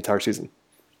for the entire season.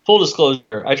 Full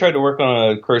disclosure, I tried to work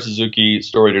on a Kurt Suzuki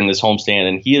story during this homestand,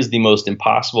 and he is the most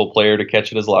impossible player to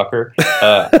catch at his locker.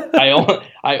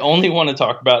 I only want to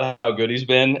talk about how good he's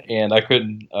been, and I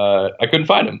couldn't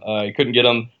find him. I couldn't get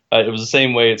him. It was the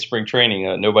same way at spring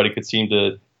training. Nobody could seem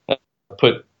to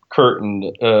put Kurt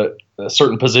in a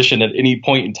certain position at any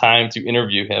point in time to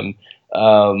interview him.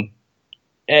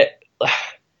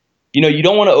 You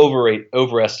don't want to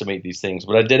overestimate these things,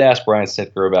 but I did ask Brian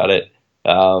Snitker about it.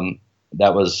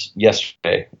 That was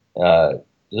yesterday.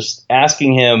 Just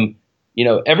asking him,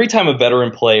 every time a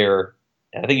veteran player,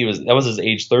 I think that was his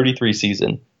age 33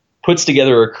 season, puts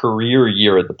together a career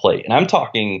year at the plate. And I'm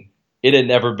talking, it had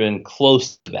never been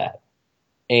close to that.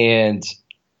 And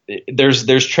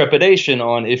there's trepidation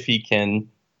on if he can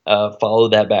follow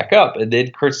that back up. And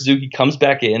then Kurt Suzuki comes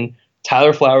back in.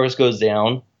 Tyler Flowers goes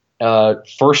down,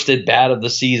 first at bat of the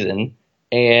season,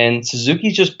 and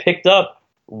Suzuki just picked up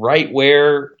right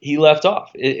where he left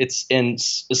off. And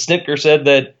Snitker said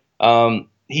that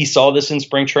he saw this in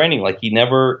spring training. Like it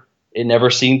never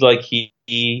seemed like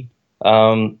he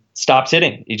stopped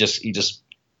hitting. He just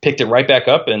picked it right back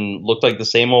up and looked like the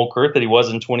same old Kurt that he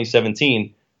was in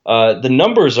 2017. The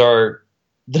numbers are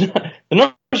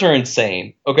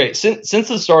insane. Okay, since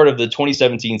the start of the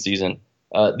 2017 season,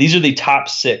 these are the top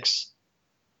 6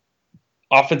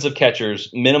 offensive catchers,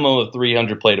 minimum of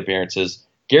 300 plate appearances.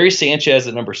 Gary Sanchez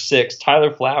at number 6,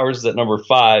 Tyler Flowers is at number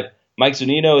 5, Mike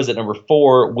Zunino is at number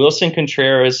 4, Wilson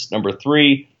Contreras number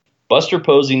 3, Buster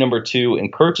Posey number 2,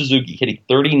 and Kurt Suzuki hitting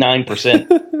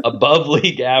 39% above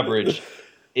league average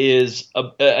is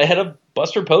ahead of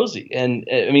Buster Posey and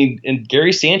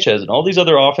Gary Sanchez and all these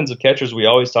other offensive catchers we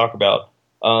always talk about.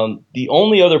 The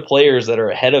only other players that are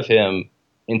ahead of him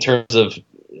in terms of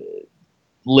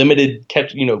limited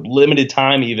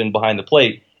time even behind the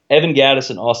plate, Evan Gattis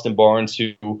and Austin Barnes,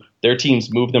 who their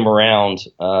teams move them around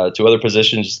to other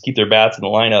positions just to keep their bats in the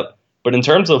lineup. But in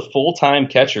terms of full-time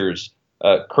catchers,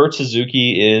 Kurt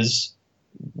Suzuki is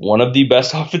one of the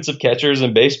best offensive catchers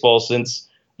in baseball since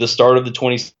the start of the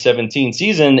 2017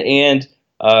 season. And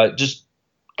just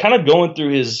kind of going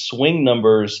through his swing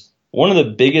numbers, one of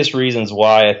the biggest reasons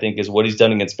why I think is what he's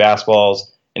done against fastballs,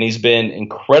 and he's been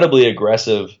incredibly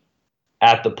aggressive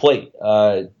at the plate.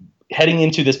 Heading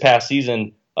into this past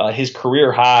season, his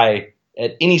career high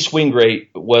at any swing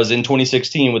rate was in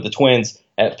 2016 with the Twins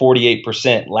at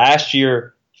 48%. Last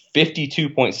year,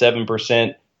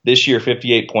 52.7%. This year,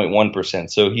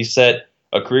 58.1%. So he set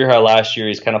a career high last year.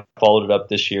 He's kind of followed it up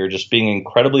this year, just being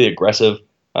incredibly aggressive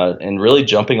and really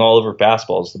jumping all over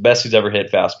fastballs. The best he's ever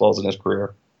hit fastballs in his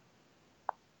career.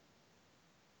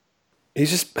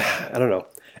 He's just, I don't know.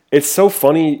 It's so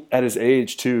funny at his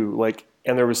age too.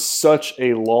 And there was such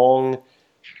a long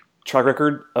track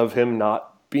record of him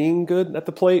not being good at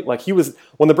the plate. When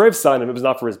the Braves signed him, it was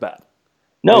not for his bat.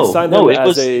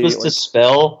 It was to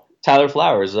spell Tyler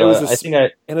Flowers. And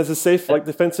as a safe,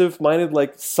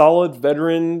 defensive-minded, solid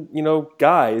veteran,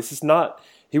 guy. It's just not.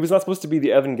 He was not supposed to be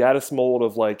the Evan Gattis mold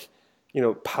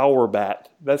of power bat.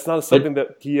 That's not something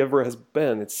that he ever has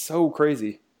been. It's so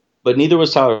crazy. But neither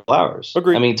was Tyler Flowers.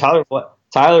 Agreed.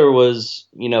 Tyler was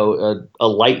a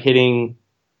light hitting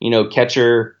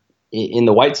catcher in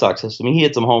the White Sox system. He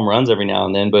hit some home runs every now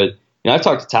and then, but I've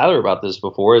talked to Tyler about this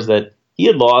before. Is that he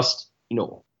had lost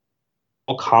all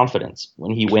confidence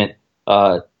when he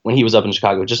was up in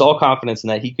Chicago, just all confidence in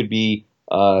that he could be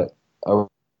a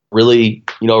really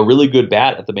good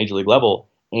bat at the major league level.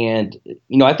 And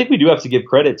I think we do have to give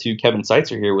credit to Kevin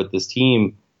Seitzer here with this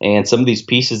team and some of these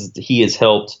pieces that he has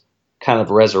helped kind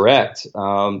of resurrect.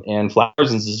 And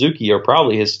Flowers and Suzuki are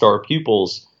probably his star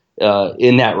pupils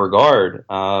in that regard.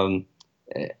 I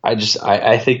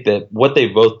think that what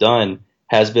they've both done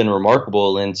has been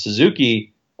remarkable. And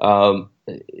Suzuki,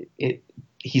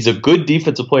 he's a good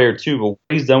defensive player too, but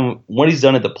what he's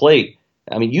done at the plate,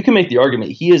 you can make the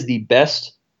argument he is the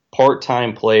best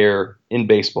part-time player in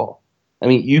baseball.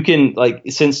 You can,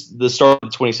 since the start of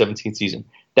the 2017 season,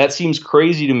 that seems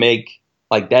crazy to make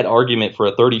that argument for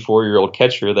a 34-year-old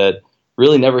catcher that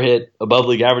really never hit above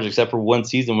league average except for one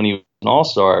season when he was an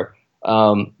all-star.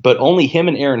 But only him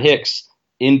and Aaron Hicks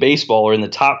in baseball are in the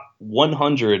top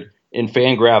 100 in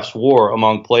Fangraphs WAR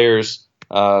among players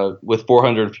with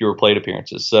 400 fewer plate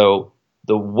appearances. So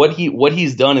what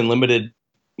he's done in limited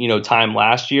time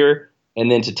last year, and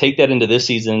then to take that into this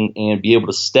season and be able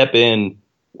to step in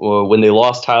when they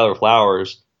lost Tyler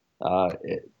Flowers,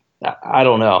 I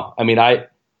don't know. I mean,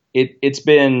 it's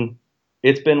kind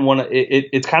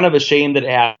of a shame that it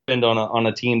happened on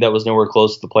a team that was nowhere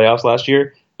close to the playoffs last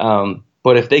year.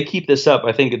 But if they keep this up,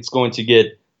 I think it's going to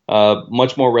get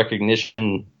much more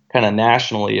recognition kind of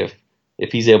nationally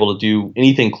if he's able to do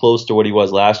anything close to what he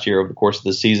was last year over the course of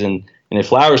the season. And if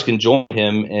Flowers can join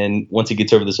him, and once he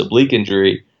gets over this oblique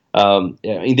injury,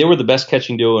 they were the best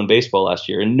catching duo in baseball last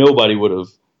year, and nobody would have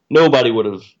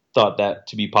thought that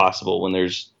to be possible when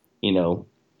there's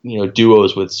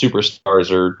duos with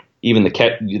superstars, or even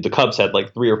the Cubs had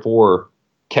like 3 or 4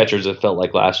 catchers, it felt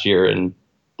like, last year, and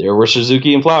there were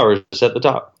Suzuki and Flowers at the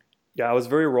top. Yeah, I was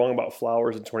very wrong about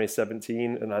Flowers in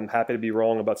 2017, and I'm happy to be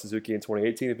wrong about Suzuki in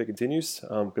 2018 if it continues,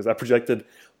 because I projected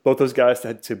both those guys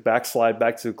to backslide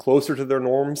back to closer to their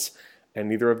norms, and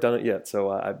neither have done it yet.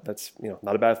 So that's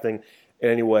not a bad thing.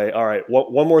 Anyway, all right,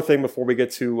 one more thing before we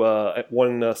get to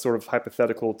one sort of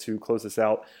hypothetical to close this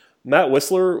out. Matt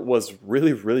Whistler was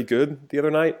really, really good the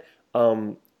other night.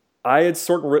 I had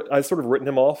sort of written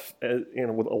him off,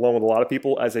 along with a lot of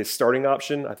people, as a starting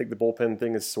option. I think the bullpen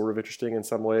thing is sort of interesting in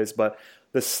some ways, but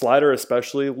the slider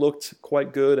especially looked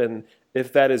quite good. And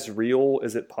if that is real,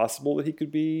 is it possible that he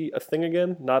could be a thing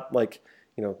again? Not like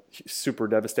super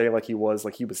devastating like he was.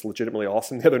 Like, he was legitimately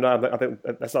awesome the other night. I think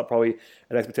that's not probably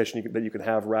an expectation that you can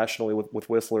have rationally with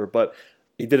Whistler, but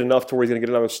he did enough to where he's going to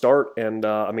get another start. And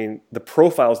the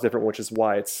profile is different, which is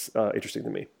why it's interesting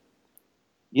to me.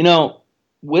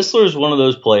 Whistler is one of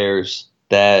those players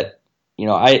that,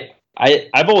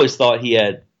 I've always thought he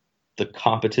had the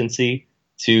competency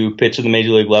to pitch at the major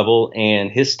league level, and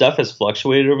his stuff has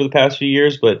fluctuated over the past few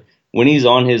years. But when he's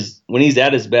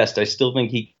at his best, I still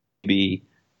think he can be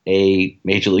a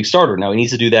major league starter. Now, he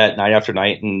needs to do that night after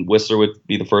night, and Whistler would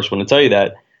be the first one to tell you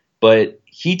that. But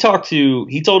he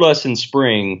told us in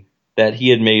spring that he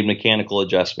had made mechanical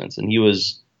adjustments, and he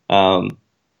was,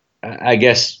 I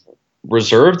guess,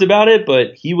 reserved about it,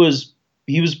 but he was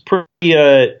pretty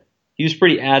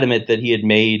adamant that he had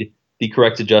made the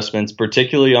correct adjustments,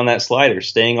 particularly on that slider,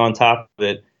 staying on top of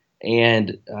it.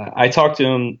 And I talked to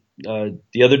him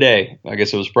the other day, I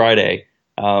guess it was Friday,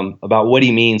 about what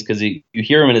he means, because you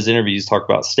hear him in his interviews talk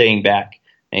about staying back,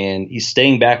 and he's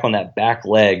staying back on that back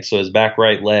leg, so his back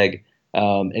right leg,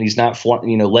 and he's not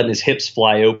letting his hips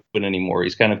fly open anymore.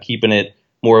 He's kind of keeping it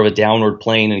more of a downward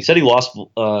plane. And he said he lost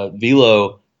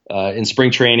velo in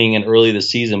spring training and early this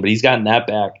season, but he's gotten that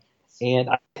back. And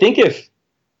I think if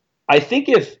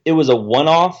it was a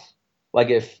one-off, like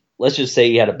if, let's just say,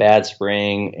 he had a bad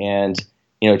spring and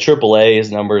AAA,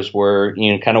 his numbers were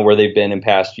kind of where they've been in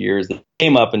past years, they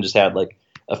came up and just had like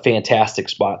a fantastic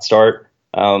spot start,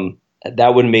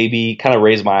 that would maybe kind of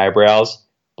raise my eyebrows.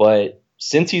 But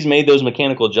since he's made those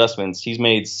mechanical adjustments, he's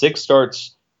made 6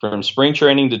 starts from spring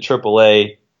training to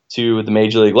AAA to the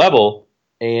major league level,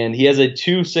 and he has a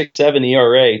 2.67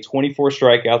 ERA, 24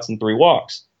 strikeouts, and 3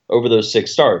 walks over those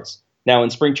 6 starts. Now,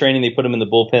 in spring training, they put him in the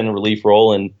bullpen relief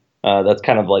role, and that's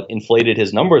kind of like inflated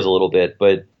his numbers a little bit.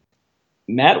 But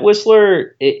Matt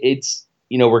Whistler, it's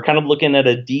we're kind of looking at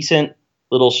a decent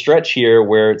little stretch here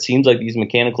where it seems like these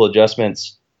mechanical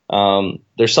adjustments,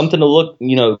 there's something to look,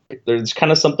 there's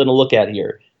kind of something to look at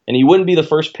here. And he wouldn't be the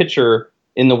first pitcher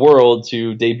in the world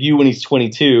to debut when he's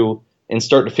 22 and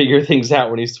start to figure things out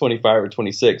when he's 25 or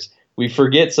 26. We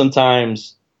forget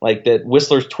sometimes like that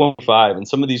Whistler's 25, and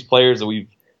some of these players that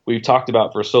we've talked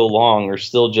about for so long are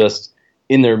still just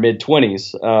in their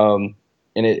mid-20s.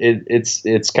 And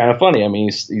it's kind of funny. I mean,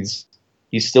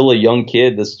 he's still a young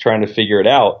kid that's trying to figure it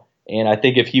out. And I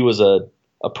think if he was a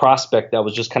prospect that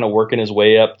was just kind of working his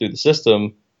way up through the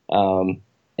system, and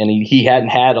he hadn't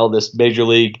had all this major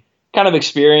league kind of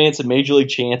experience and major league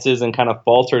chances and kind of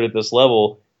faltered at this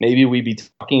level, maybe we'd be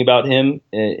talking about him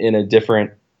in a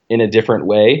different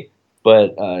way.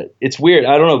 But it's weird.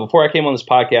 I don't know. Before I came on this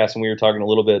podcast and we were talking a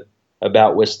little bit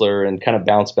about Whistler and kind of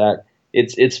bounce back,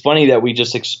 it's funny that we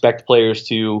just expect players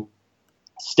to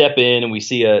step in and we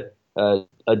see a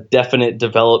definite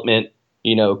development,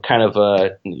 kind of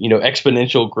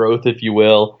exponential growth, if you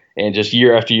will, and just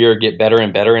year after year get better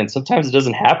and better. And sometimes it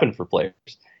doesn't happen for players.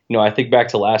 I think back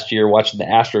to last year watching the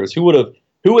Astros.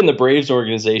 Who in the Braves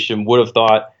organization would have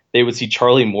thought they would see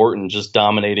Charlie Morton just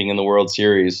dominating in the World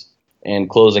Series and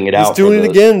closing it out? He's doing it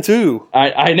again, too.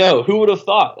 I know. Who would have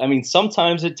thought? I mean,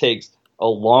 sometimes it takes a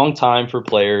long time for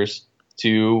players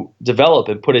to develop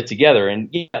and put it together. And,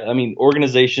 yeah, I mean,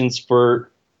 organizations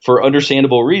for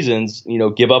understandable reasons,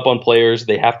 give up on players.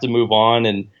 They have to move on.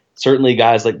 And certainly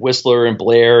guys like Whistler and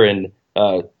Blair and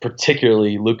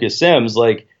particularly Lucas Sims,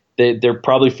 like they're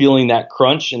probably feeling that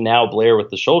crunch. And now Blair with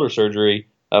the shoulder surgery,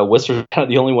 Whistler's kind of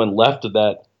the only one left of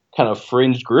that kind of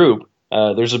fringe group.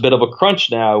 There's a bit of a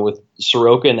crunch now with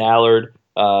Soroka and Allard.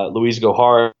 Luis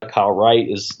Gohara, Kyle Wright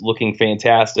is looking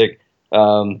fantastic.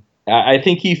 I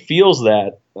think he feels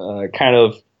that kind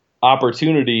of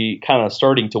opportunity kind of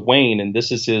starting to wane, and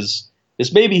this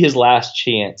may be his last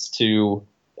chance to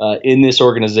in this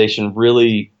organization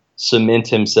really cement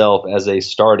himself as a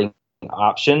starting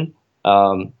option.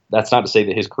 That's not to say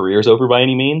that his career is over by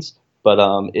any means, but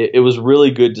it was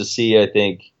really good to see, I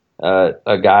think,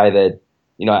 a guy that,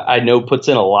 I know puts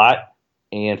in a lot,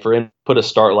 and for him to put a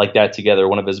start like that together,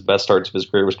 one of his best starts of his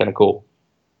career, was kind of cool.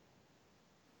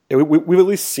 Yeah, we've at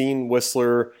least seen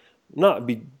Whistler not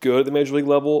be good at the major league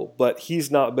level, but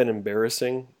he's not been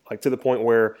embarrassing, like to the point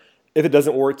where if it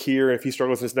doesn't work here, if he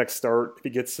struggles in his next start, if he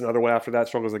gets another one after that,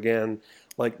 struggles again,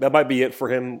 like that might be it for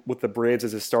him with the Braves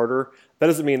as his starter. That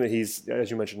doesn't mean that he's,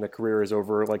 as you mentioned, the career is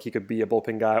over. Like he could be a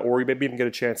bullpen guy, or he maybe even get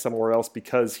a chance somewhere else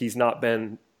because he's not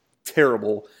been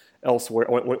terrible elsewhere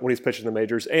when he's pitching the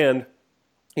majors. And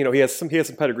he has some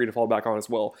pedigree to fall back on as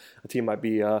well. A team might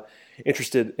be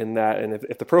interested in that. And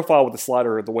if the profile with the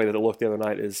slider, the way that it looked the other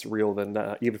night, is real, then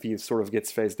even if he sort of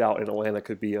gets phased out in Atlanta,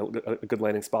 could be a good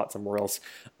landing spot somewhere else.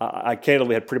 I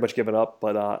candidly had pretty much given up,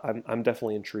 but I'm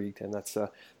definitely intrigued, and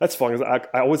that's fun.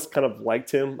 I always kind of liked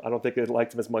him. I don't think I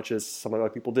liked him as much as some other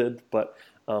people did, but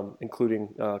including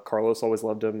Carlos always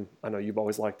loved him. I know you've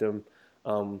always liked him.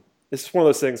 It's just one of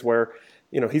those things where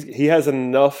he has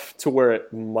enough to where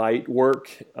it might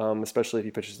work, especially if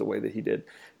he pitches the way that he did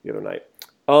the other night.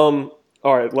 All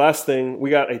right, last thing. We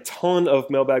got a ton of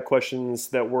mailbag questions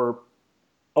that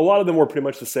a lot of them were pretty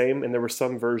much the same, and there was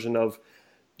some version of,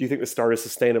 do you think the start is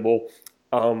sustainable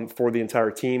for the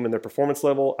entire team and their performance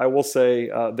level? I will say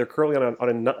they're currently on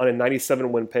a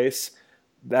 97-win pace.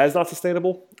 That is not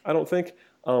sustainable, I don't think.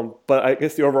 But I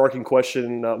guess the overarching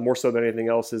question, more so than anything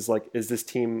else, is is this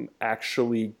team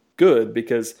actually good?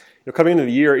 Because coming into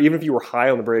the year, even if you were high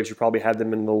on the Braves, you probably had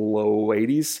them in the low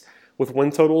 80s with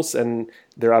win totals, and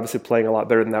they're obviously playing a lot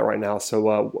better than that right now.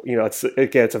 So it's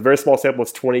a very small sample.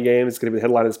 It's 20 games. It's going to be the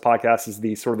headline of this podcast is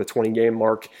the sort of the 20-game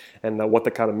mark and what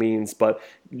that kind of means. But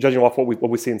judging off what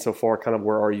we've seen so far, kind of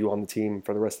where are you on the team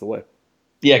for the rest of the way?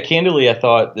 Yeah, candidly, I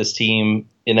thought this team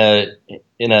in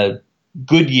a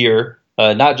good year,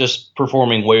 not just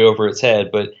performing way over its head,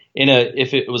 but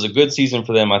if it was a good season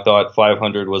for them, I thought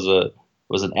 500 was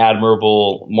an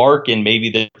admirable mark, and maybe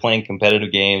they're playing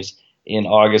competitive games in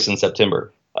August and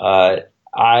September.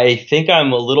 I think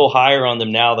I'm a little higher on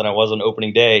them now than I was on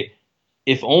opening day,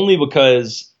 if only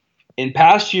because in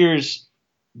past years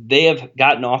they have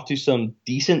gotten off to some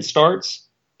decent starts,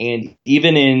 and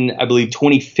even in, I believe,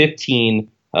 2015,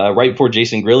 right before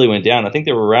Jason Grilli went down, I think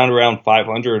they were around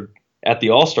 500 at the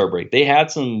All-Star break.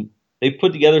 They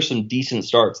put together some decent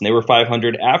starts, and they were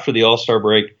 500 after the All-Star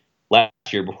break last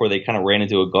year before they kind of ran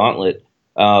into a gauntlet.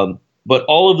 But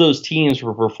all of those teams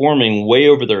were performing way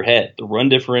over their head. The run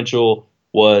differential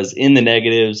was in the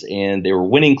negatives, and they were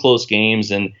winning close games.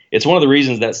 And it's one of the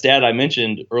reasons that stat I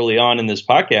mentioned early on in this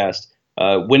podcast,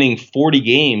 winning 40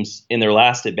 games in their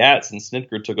last at-bat since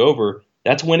Snitker took over,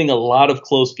 that's winning a lot of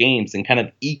close games and kind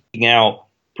of eking out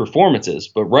performances.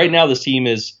 But right now this team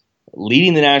is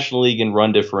leading the National League in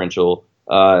run differential.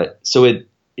 So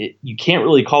you can't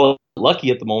really call it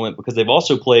lucky at the moment because they've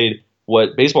also played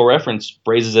what Baseball Reference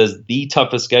phrases as the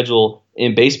toughest schedule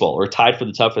in baseball, or tied for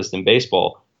the toughest in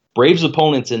baseball. Braves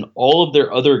opponents in all of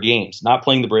their other games, not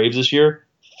playing the Braves this year,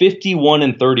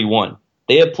 51-31.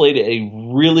 They have played a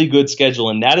really good schedule,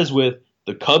 and that is with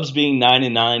the Cubs being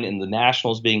 9-9 and the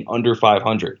Nationals being under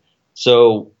 500.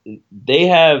 So they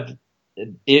have,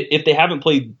 if they haven't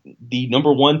played the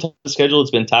number one schedule,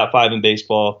 it's been top 5 in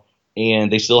baseball,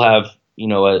 and they still have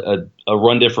a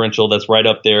run differential that's right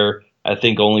up there, I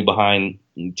think only behind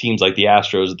teams like the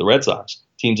Astros and the Red Sox,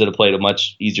 teams that have played a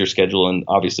much easier schedule, and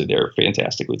obviously they're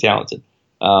fantastically talented.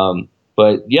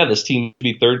 But yeah, this team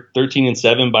be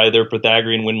 13-7 by their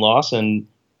Pythagorean win-loss, and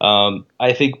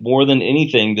I think more than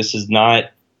anything, this is not,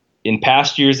 in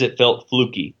past years it felt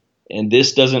fluky, and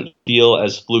this doesn't feel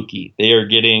as fluky. They are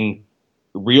getting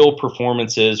real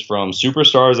performances from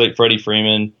superstars like Freddie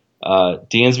Freeman.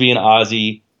 Dansby and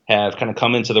Ozzie have kind of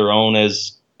come into their own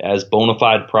as bona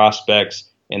fide prospects,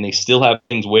 and they still have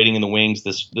things waiting in the wings.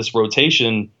 This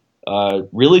rotation,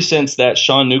 really since that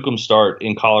Sean Newcomb start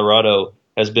in Colorado,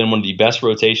 has been one of the best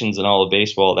rotations in all of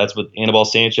baseball. That's with Anibal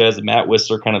Sanchez and Matt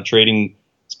Whistler kind of trading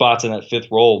spots in that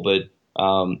fifth role. But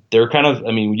they're kind of,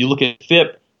 when you look at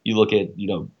FIP, you look at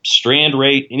strand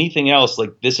rate, anything else,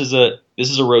 like this is this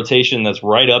is a rotation that's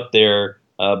right up there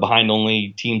behind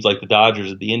only teams like the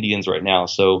Dodgers or the Indians right now.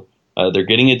 So they're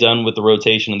getting it done with the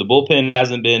rotation, and the bullpen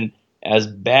hasn't been as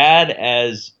bad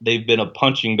as they've been a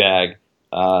punching bag.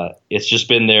 It's just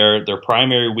been their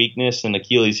primary weakness and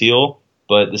Achilles heel.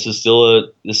 But this is still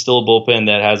a bullpen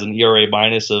that has an ERA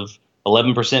minus of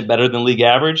 11% better than league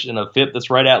average and a FIP that's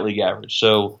right at league average.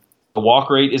 So the walk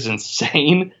rate is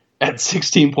insane at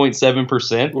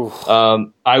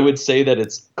 16.7%. I would say that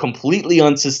it's completely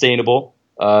unsustainable.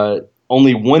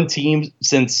 Only one team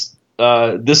since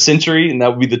this century, and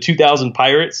that would be the 2000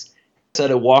 Pirates,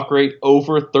 had a walk rate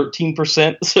over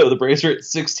 13%. So the Braves are at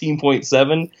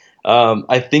 16.7.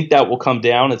 I think that will come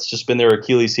down. It's just been their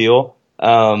Achilles heel.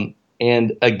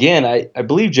 And again, I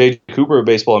believe J.J. Cooper of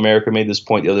Baseball America made this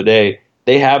point the other day.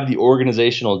 They have the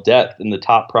organizational depth and the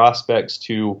top prospects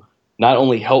to not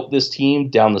only help this team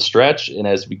down the stretch and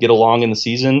as we get along in the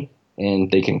season,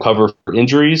 and they can cover for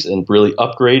injuries and really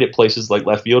upgrade at places like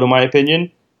left field, in my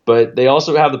opinion, but they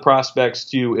also have the prospects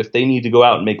to, if they need to go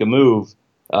out and make a move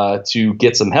to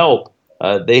get some help,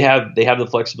 they have the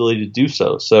flexibility to do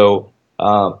so. So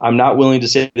I'm not willing to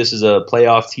say this is a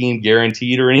playoff team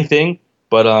guaranteed or anything.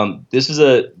 But this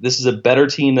is a better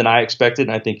team than I expected,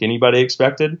 and I think anybody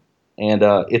expected. And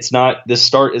this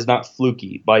start is not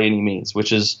fluky by any means,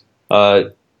 which is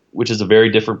a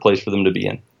very different place for them to be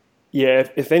in. Yeah,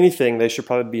 if anything, they should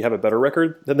probably have a better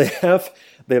record than they have.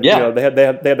 They had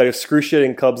that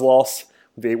excruciating Cubs loss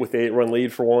with the 8-run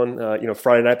lead for one.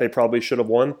 Friday night they probably should have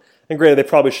won. And granted, they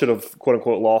probably should have, quote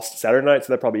unquote, lost Saturday night,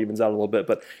 so that probably evens out a little bit.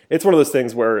 But it's one of those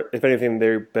things where, if anything,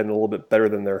 they've been a little bit better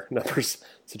than their numbers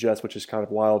suggest, which is kind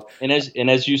of wild. And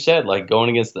as you said, like going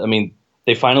against,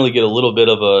 they finally get a little bit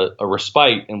of a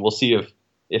respite, and we'll see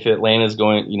if Atlanta's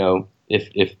going,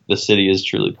 if the city is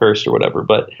truly cursed or whatever.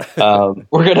 But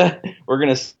we're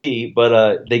gonna see.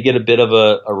 But they get a bit of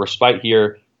a respite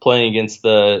here playing against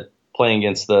the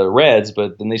Reds,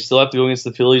 but then they still have to go against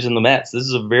the Phillies and the Mets. This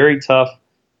is a very tough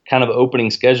kind of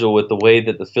opening schedule with the way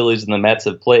that the Phillies and the Mets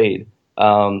have played.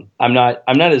 I'm not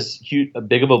as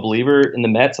big of a believer in the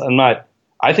Mets.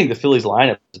 I think the Phillies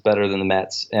lineup is better than the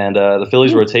Mets, and the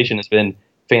Phillies rotation has been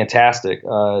fantastic.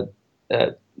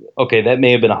 Okay, that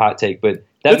may have been a hot take, but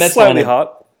that Mets lineup,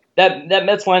 hot. That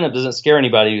Mets lineup doesn't scare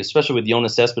anybody, especially with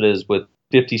Yoenis Cespedes with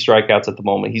 50 strikeouts at the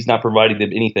moment. He's not providing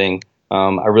them anything.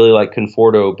 I really like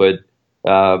Conforto, but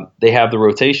they have the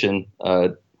rotation.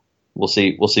 We'll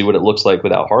see what it looks like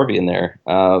without Harvey in there.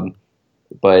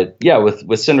 But yeah, with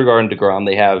Syndergaard and DeGrom,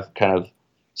 they have kind of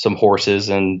some horses,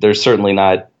 and there's certainly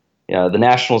not. The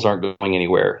Nationals aren't going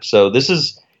anywhere. So this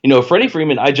is, Freddie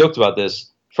Freeman. I joked about this.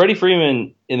 Freddie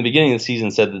Freeman in the beginning of the season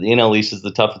said that the NL East is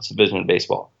the toughest division in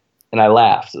baseball, and I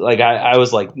laughed. Like I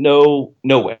was like, no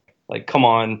way. Like, come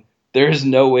on, there's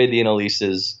no way the NL East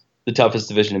is the toughest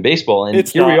division in baseball. And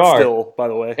it's here we are. Still, by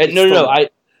the way.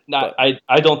 No.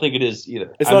 I don't think it is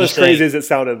either. It's not as crazy as it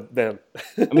sounded then.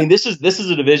 This is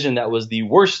a division that was the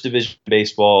worst division in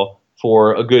baseball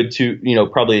for a good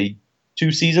probably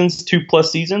 2 seasons, 2+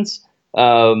 seasons.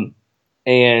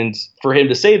 And for him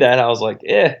to say that, I was like,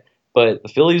 but the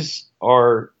Phillies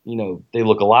are, they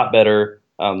look a lot better.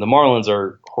 The Marlins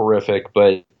are horrific,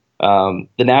 but the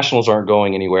Nationals aren't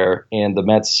going anywhere, and the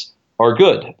Mets are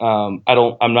good. I'm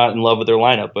not in love with their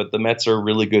lineup, but the Mets are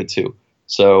really good too.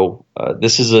 So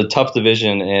this is a tough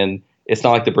division, and it's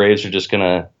not like the Braves are just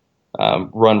going to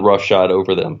run roughshod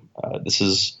over them.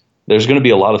 There's going to be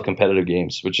a lot of competitive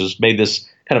games, which has made this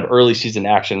kind of early season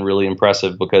action really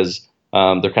impressive because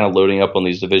they're kind of loading up on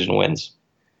these division wins.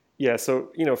 Yeah,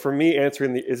 so for me,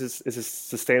 answering is this a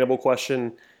sustainable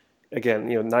question? Again,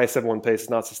 97-1 pace is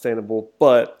not sustainable,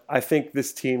 but I think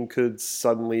this team could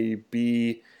suddenly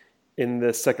be in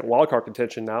the second wildcard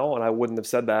contention now, and I wouldn't have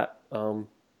said that 2-3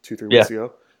 weeks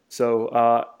ago. So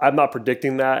I'm not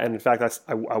predicting that, and in fact,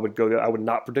 I would go there. I would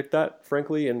not predict that,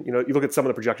 frankly. And you look at some of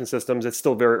the projection systems; it's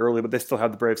still very early, but they still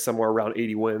have the Braves somewhere around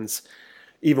 80 wins,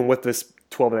 even with this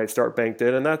 12-8 start banked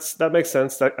in, and that makes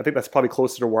sense. I think that's probably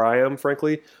closer to where I am,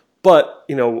 frankly. But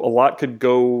a lot could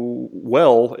go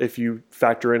well if you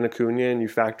factor in Acuna and you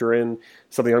factor in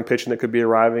some of the young pitching that could be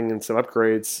arriving and some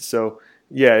upgrades. So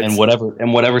yeah, and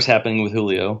whatever's happening with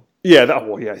Julio.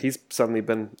 Yeah, he's suddenly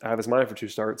been out of his mind for 2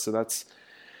 starts. So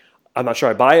I'm not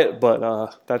sure I buy it,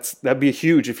 but that'd be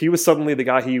huge if he was suddenly the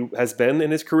guy he has been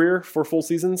in his career for full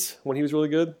seasons when he was really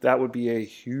good. That would be a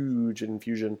huge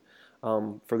infusion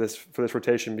for this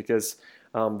rotation because.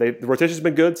 The rotation's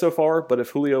been good so far, but if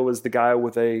Julio was the guy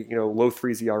with a low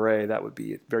 3s ERA, that would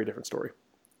be a very different story.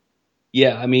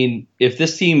 Yeah, if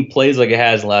this team plays like it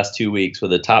has in the last 2 weeks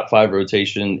with a top 5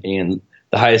 rotation and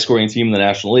the highest scoring team in the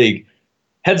National League,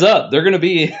 heads up, they're going to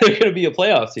be a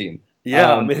playoff team.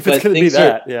 Yeah, I mean, if it's going to be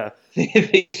that, yeah.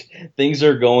 Things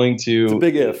are going to. It's a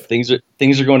big if. Things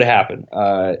are going to happen.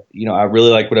 I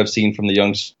really like what I've seen from the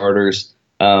young starters.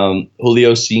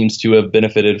 Julio seems to have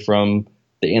benefited from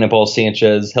the Anibal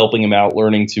Sanchez helping him out,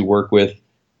 learning to work with,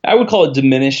 I would call it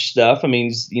diminished stuff. I mean,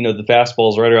 the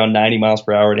fastball is right around 90 miles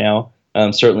per hour now.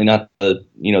 Certainly not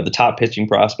the top pitching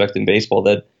prospect in baseball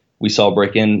that we saw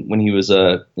break in when he was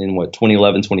in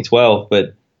 2011, 2012.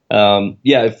 But I'm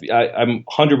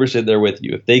 100% there with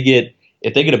you. If they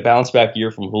get a bounce back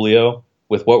year from Julio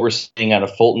with what we're seeing out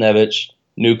of Fultonevich,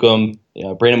 Newcomb,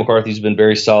 Brandon McCarthy's been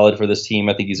very solid for this team.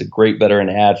 I think he's a great veteran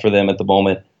ad for them at the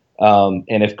moment.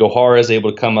 And if Gohara is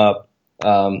able to come up,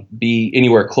 be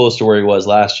anywhere close to where he was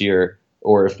last year,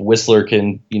 or if Whistler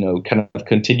can, kind of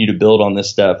continue to build on this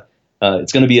stuff,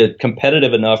 it's going to be a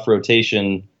competitive enough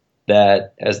rotation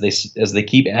that as they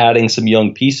keep adding some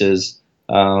young pieces,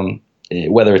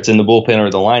 whether it's in the bullpen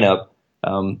or the lineup,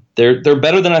 they're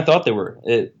better than I thought they were,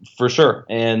 for sure.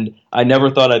 And I never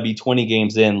thought I'd be 20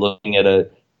 games in looking at a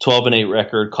 12-8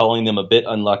 record, calling them a bit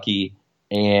unlucky,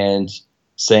 and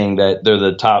saying that they're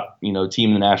the top, team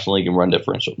in the National League in run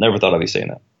differential. Never thought I'd be saying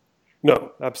that.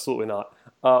 No, absolutely not.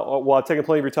 While I've taken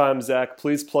plenty of your time, Zach,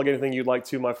 please plug anything you'd like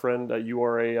to, my friend. You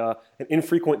are an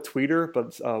infrequent tweeter,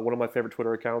 but one of my favorite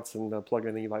Twitter accounts, and plug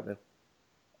anything you like, man.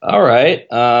 All right.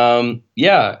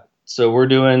 So we're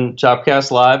doing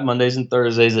Chopcast Live Mondays and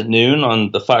Thursdays at noon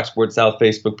on the Fox Sports South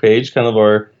Facebook page, kind of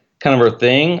our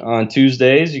thing. On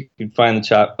Tuesdays, you can find the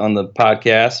Chop on the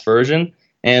podcast version.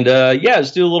 And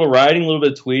just do a little writing, a little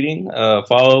bit of tweeting.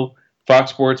 Follow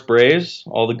Fox Sports Braves.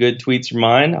 All the good tweets are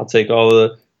mine. I'll take all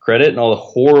the credit, and all the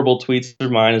horrible tweets are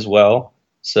mine as well.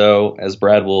 So, as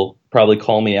Brad will probably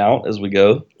call me out as we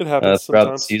go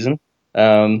throughout the season.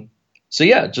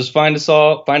 Just find us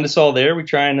all there. We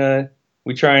try and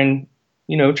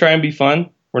be fun.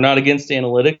 We're not against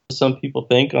analytics, as some people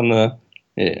think on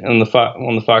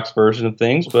the Fox version of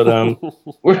things, but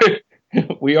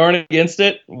we aren't against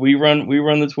it. We run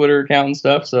the Twitter account and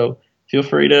stuff, so feel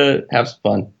free to have some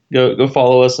fun. Go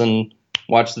follow us and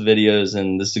watch the videos.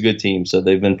 And this is a good team, so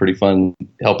they've been pretty fun,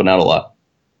 helping out a lot.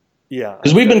 Yeah,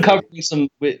 because we've been covering some.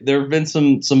 There have been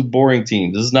some boring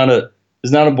teams. This is not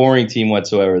a boring team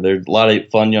whatsoever. There's a lot of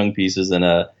fun young pieces, and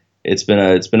it's been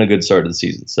a good start to the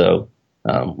season. So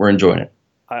we're enjoying it.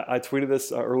 I tweeted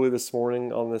this early this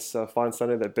morning on this fine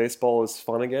Sunday that baseball is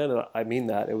fun again, and I mean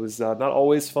that. It was not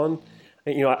always fun.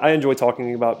 I enjoy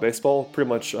talking about baseball pretty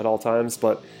much at all times,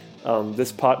 but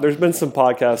there's been some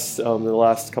podcasts in the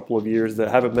last couple of years that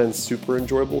haven't been super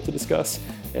enjoyable to discuss,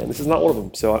 and this is not one of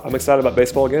them. So I'm excited about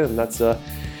baseball again, and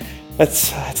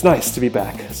it's nice to be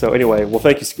back. So anyway, well,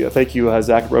 thank you,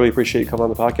 Zach. Really appreciate you coming on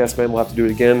the podcast, man. We'll have to do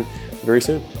it again very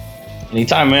soon.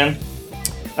 Anytime, man.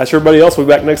 As for everybody else, we'll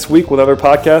be back next week with another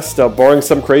podcast, barring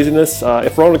some craziness.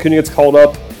 If Ronald Acuna gets called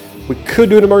up, we could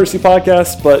do an emergency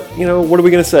podcast, but, what are we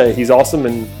going to say? He's awesome,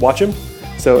 and watch him.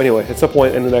 So anyway, at some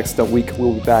point in the next week,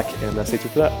 we'll be back, and stay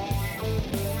tuned for that.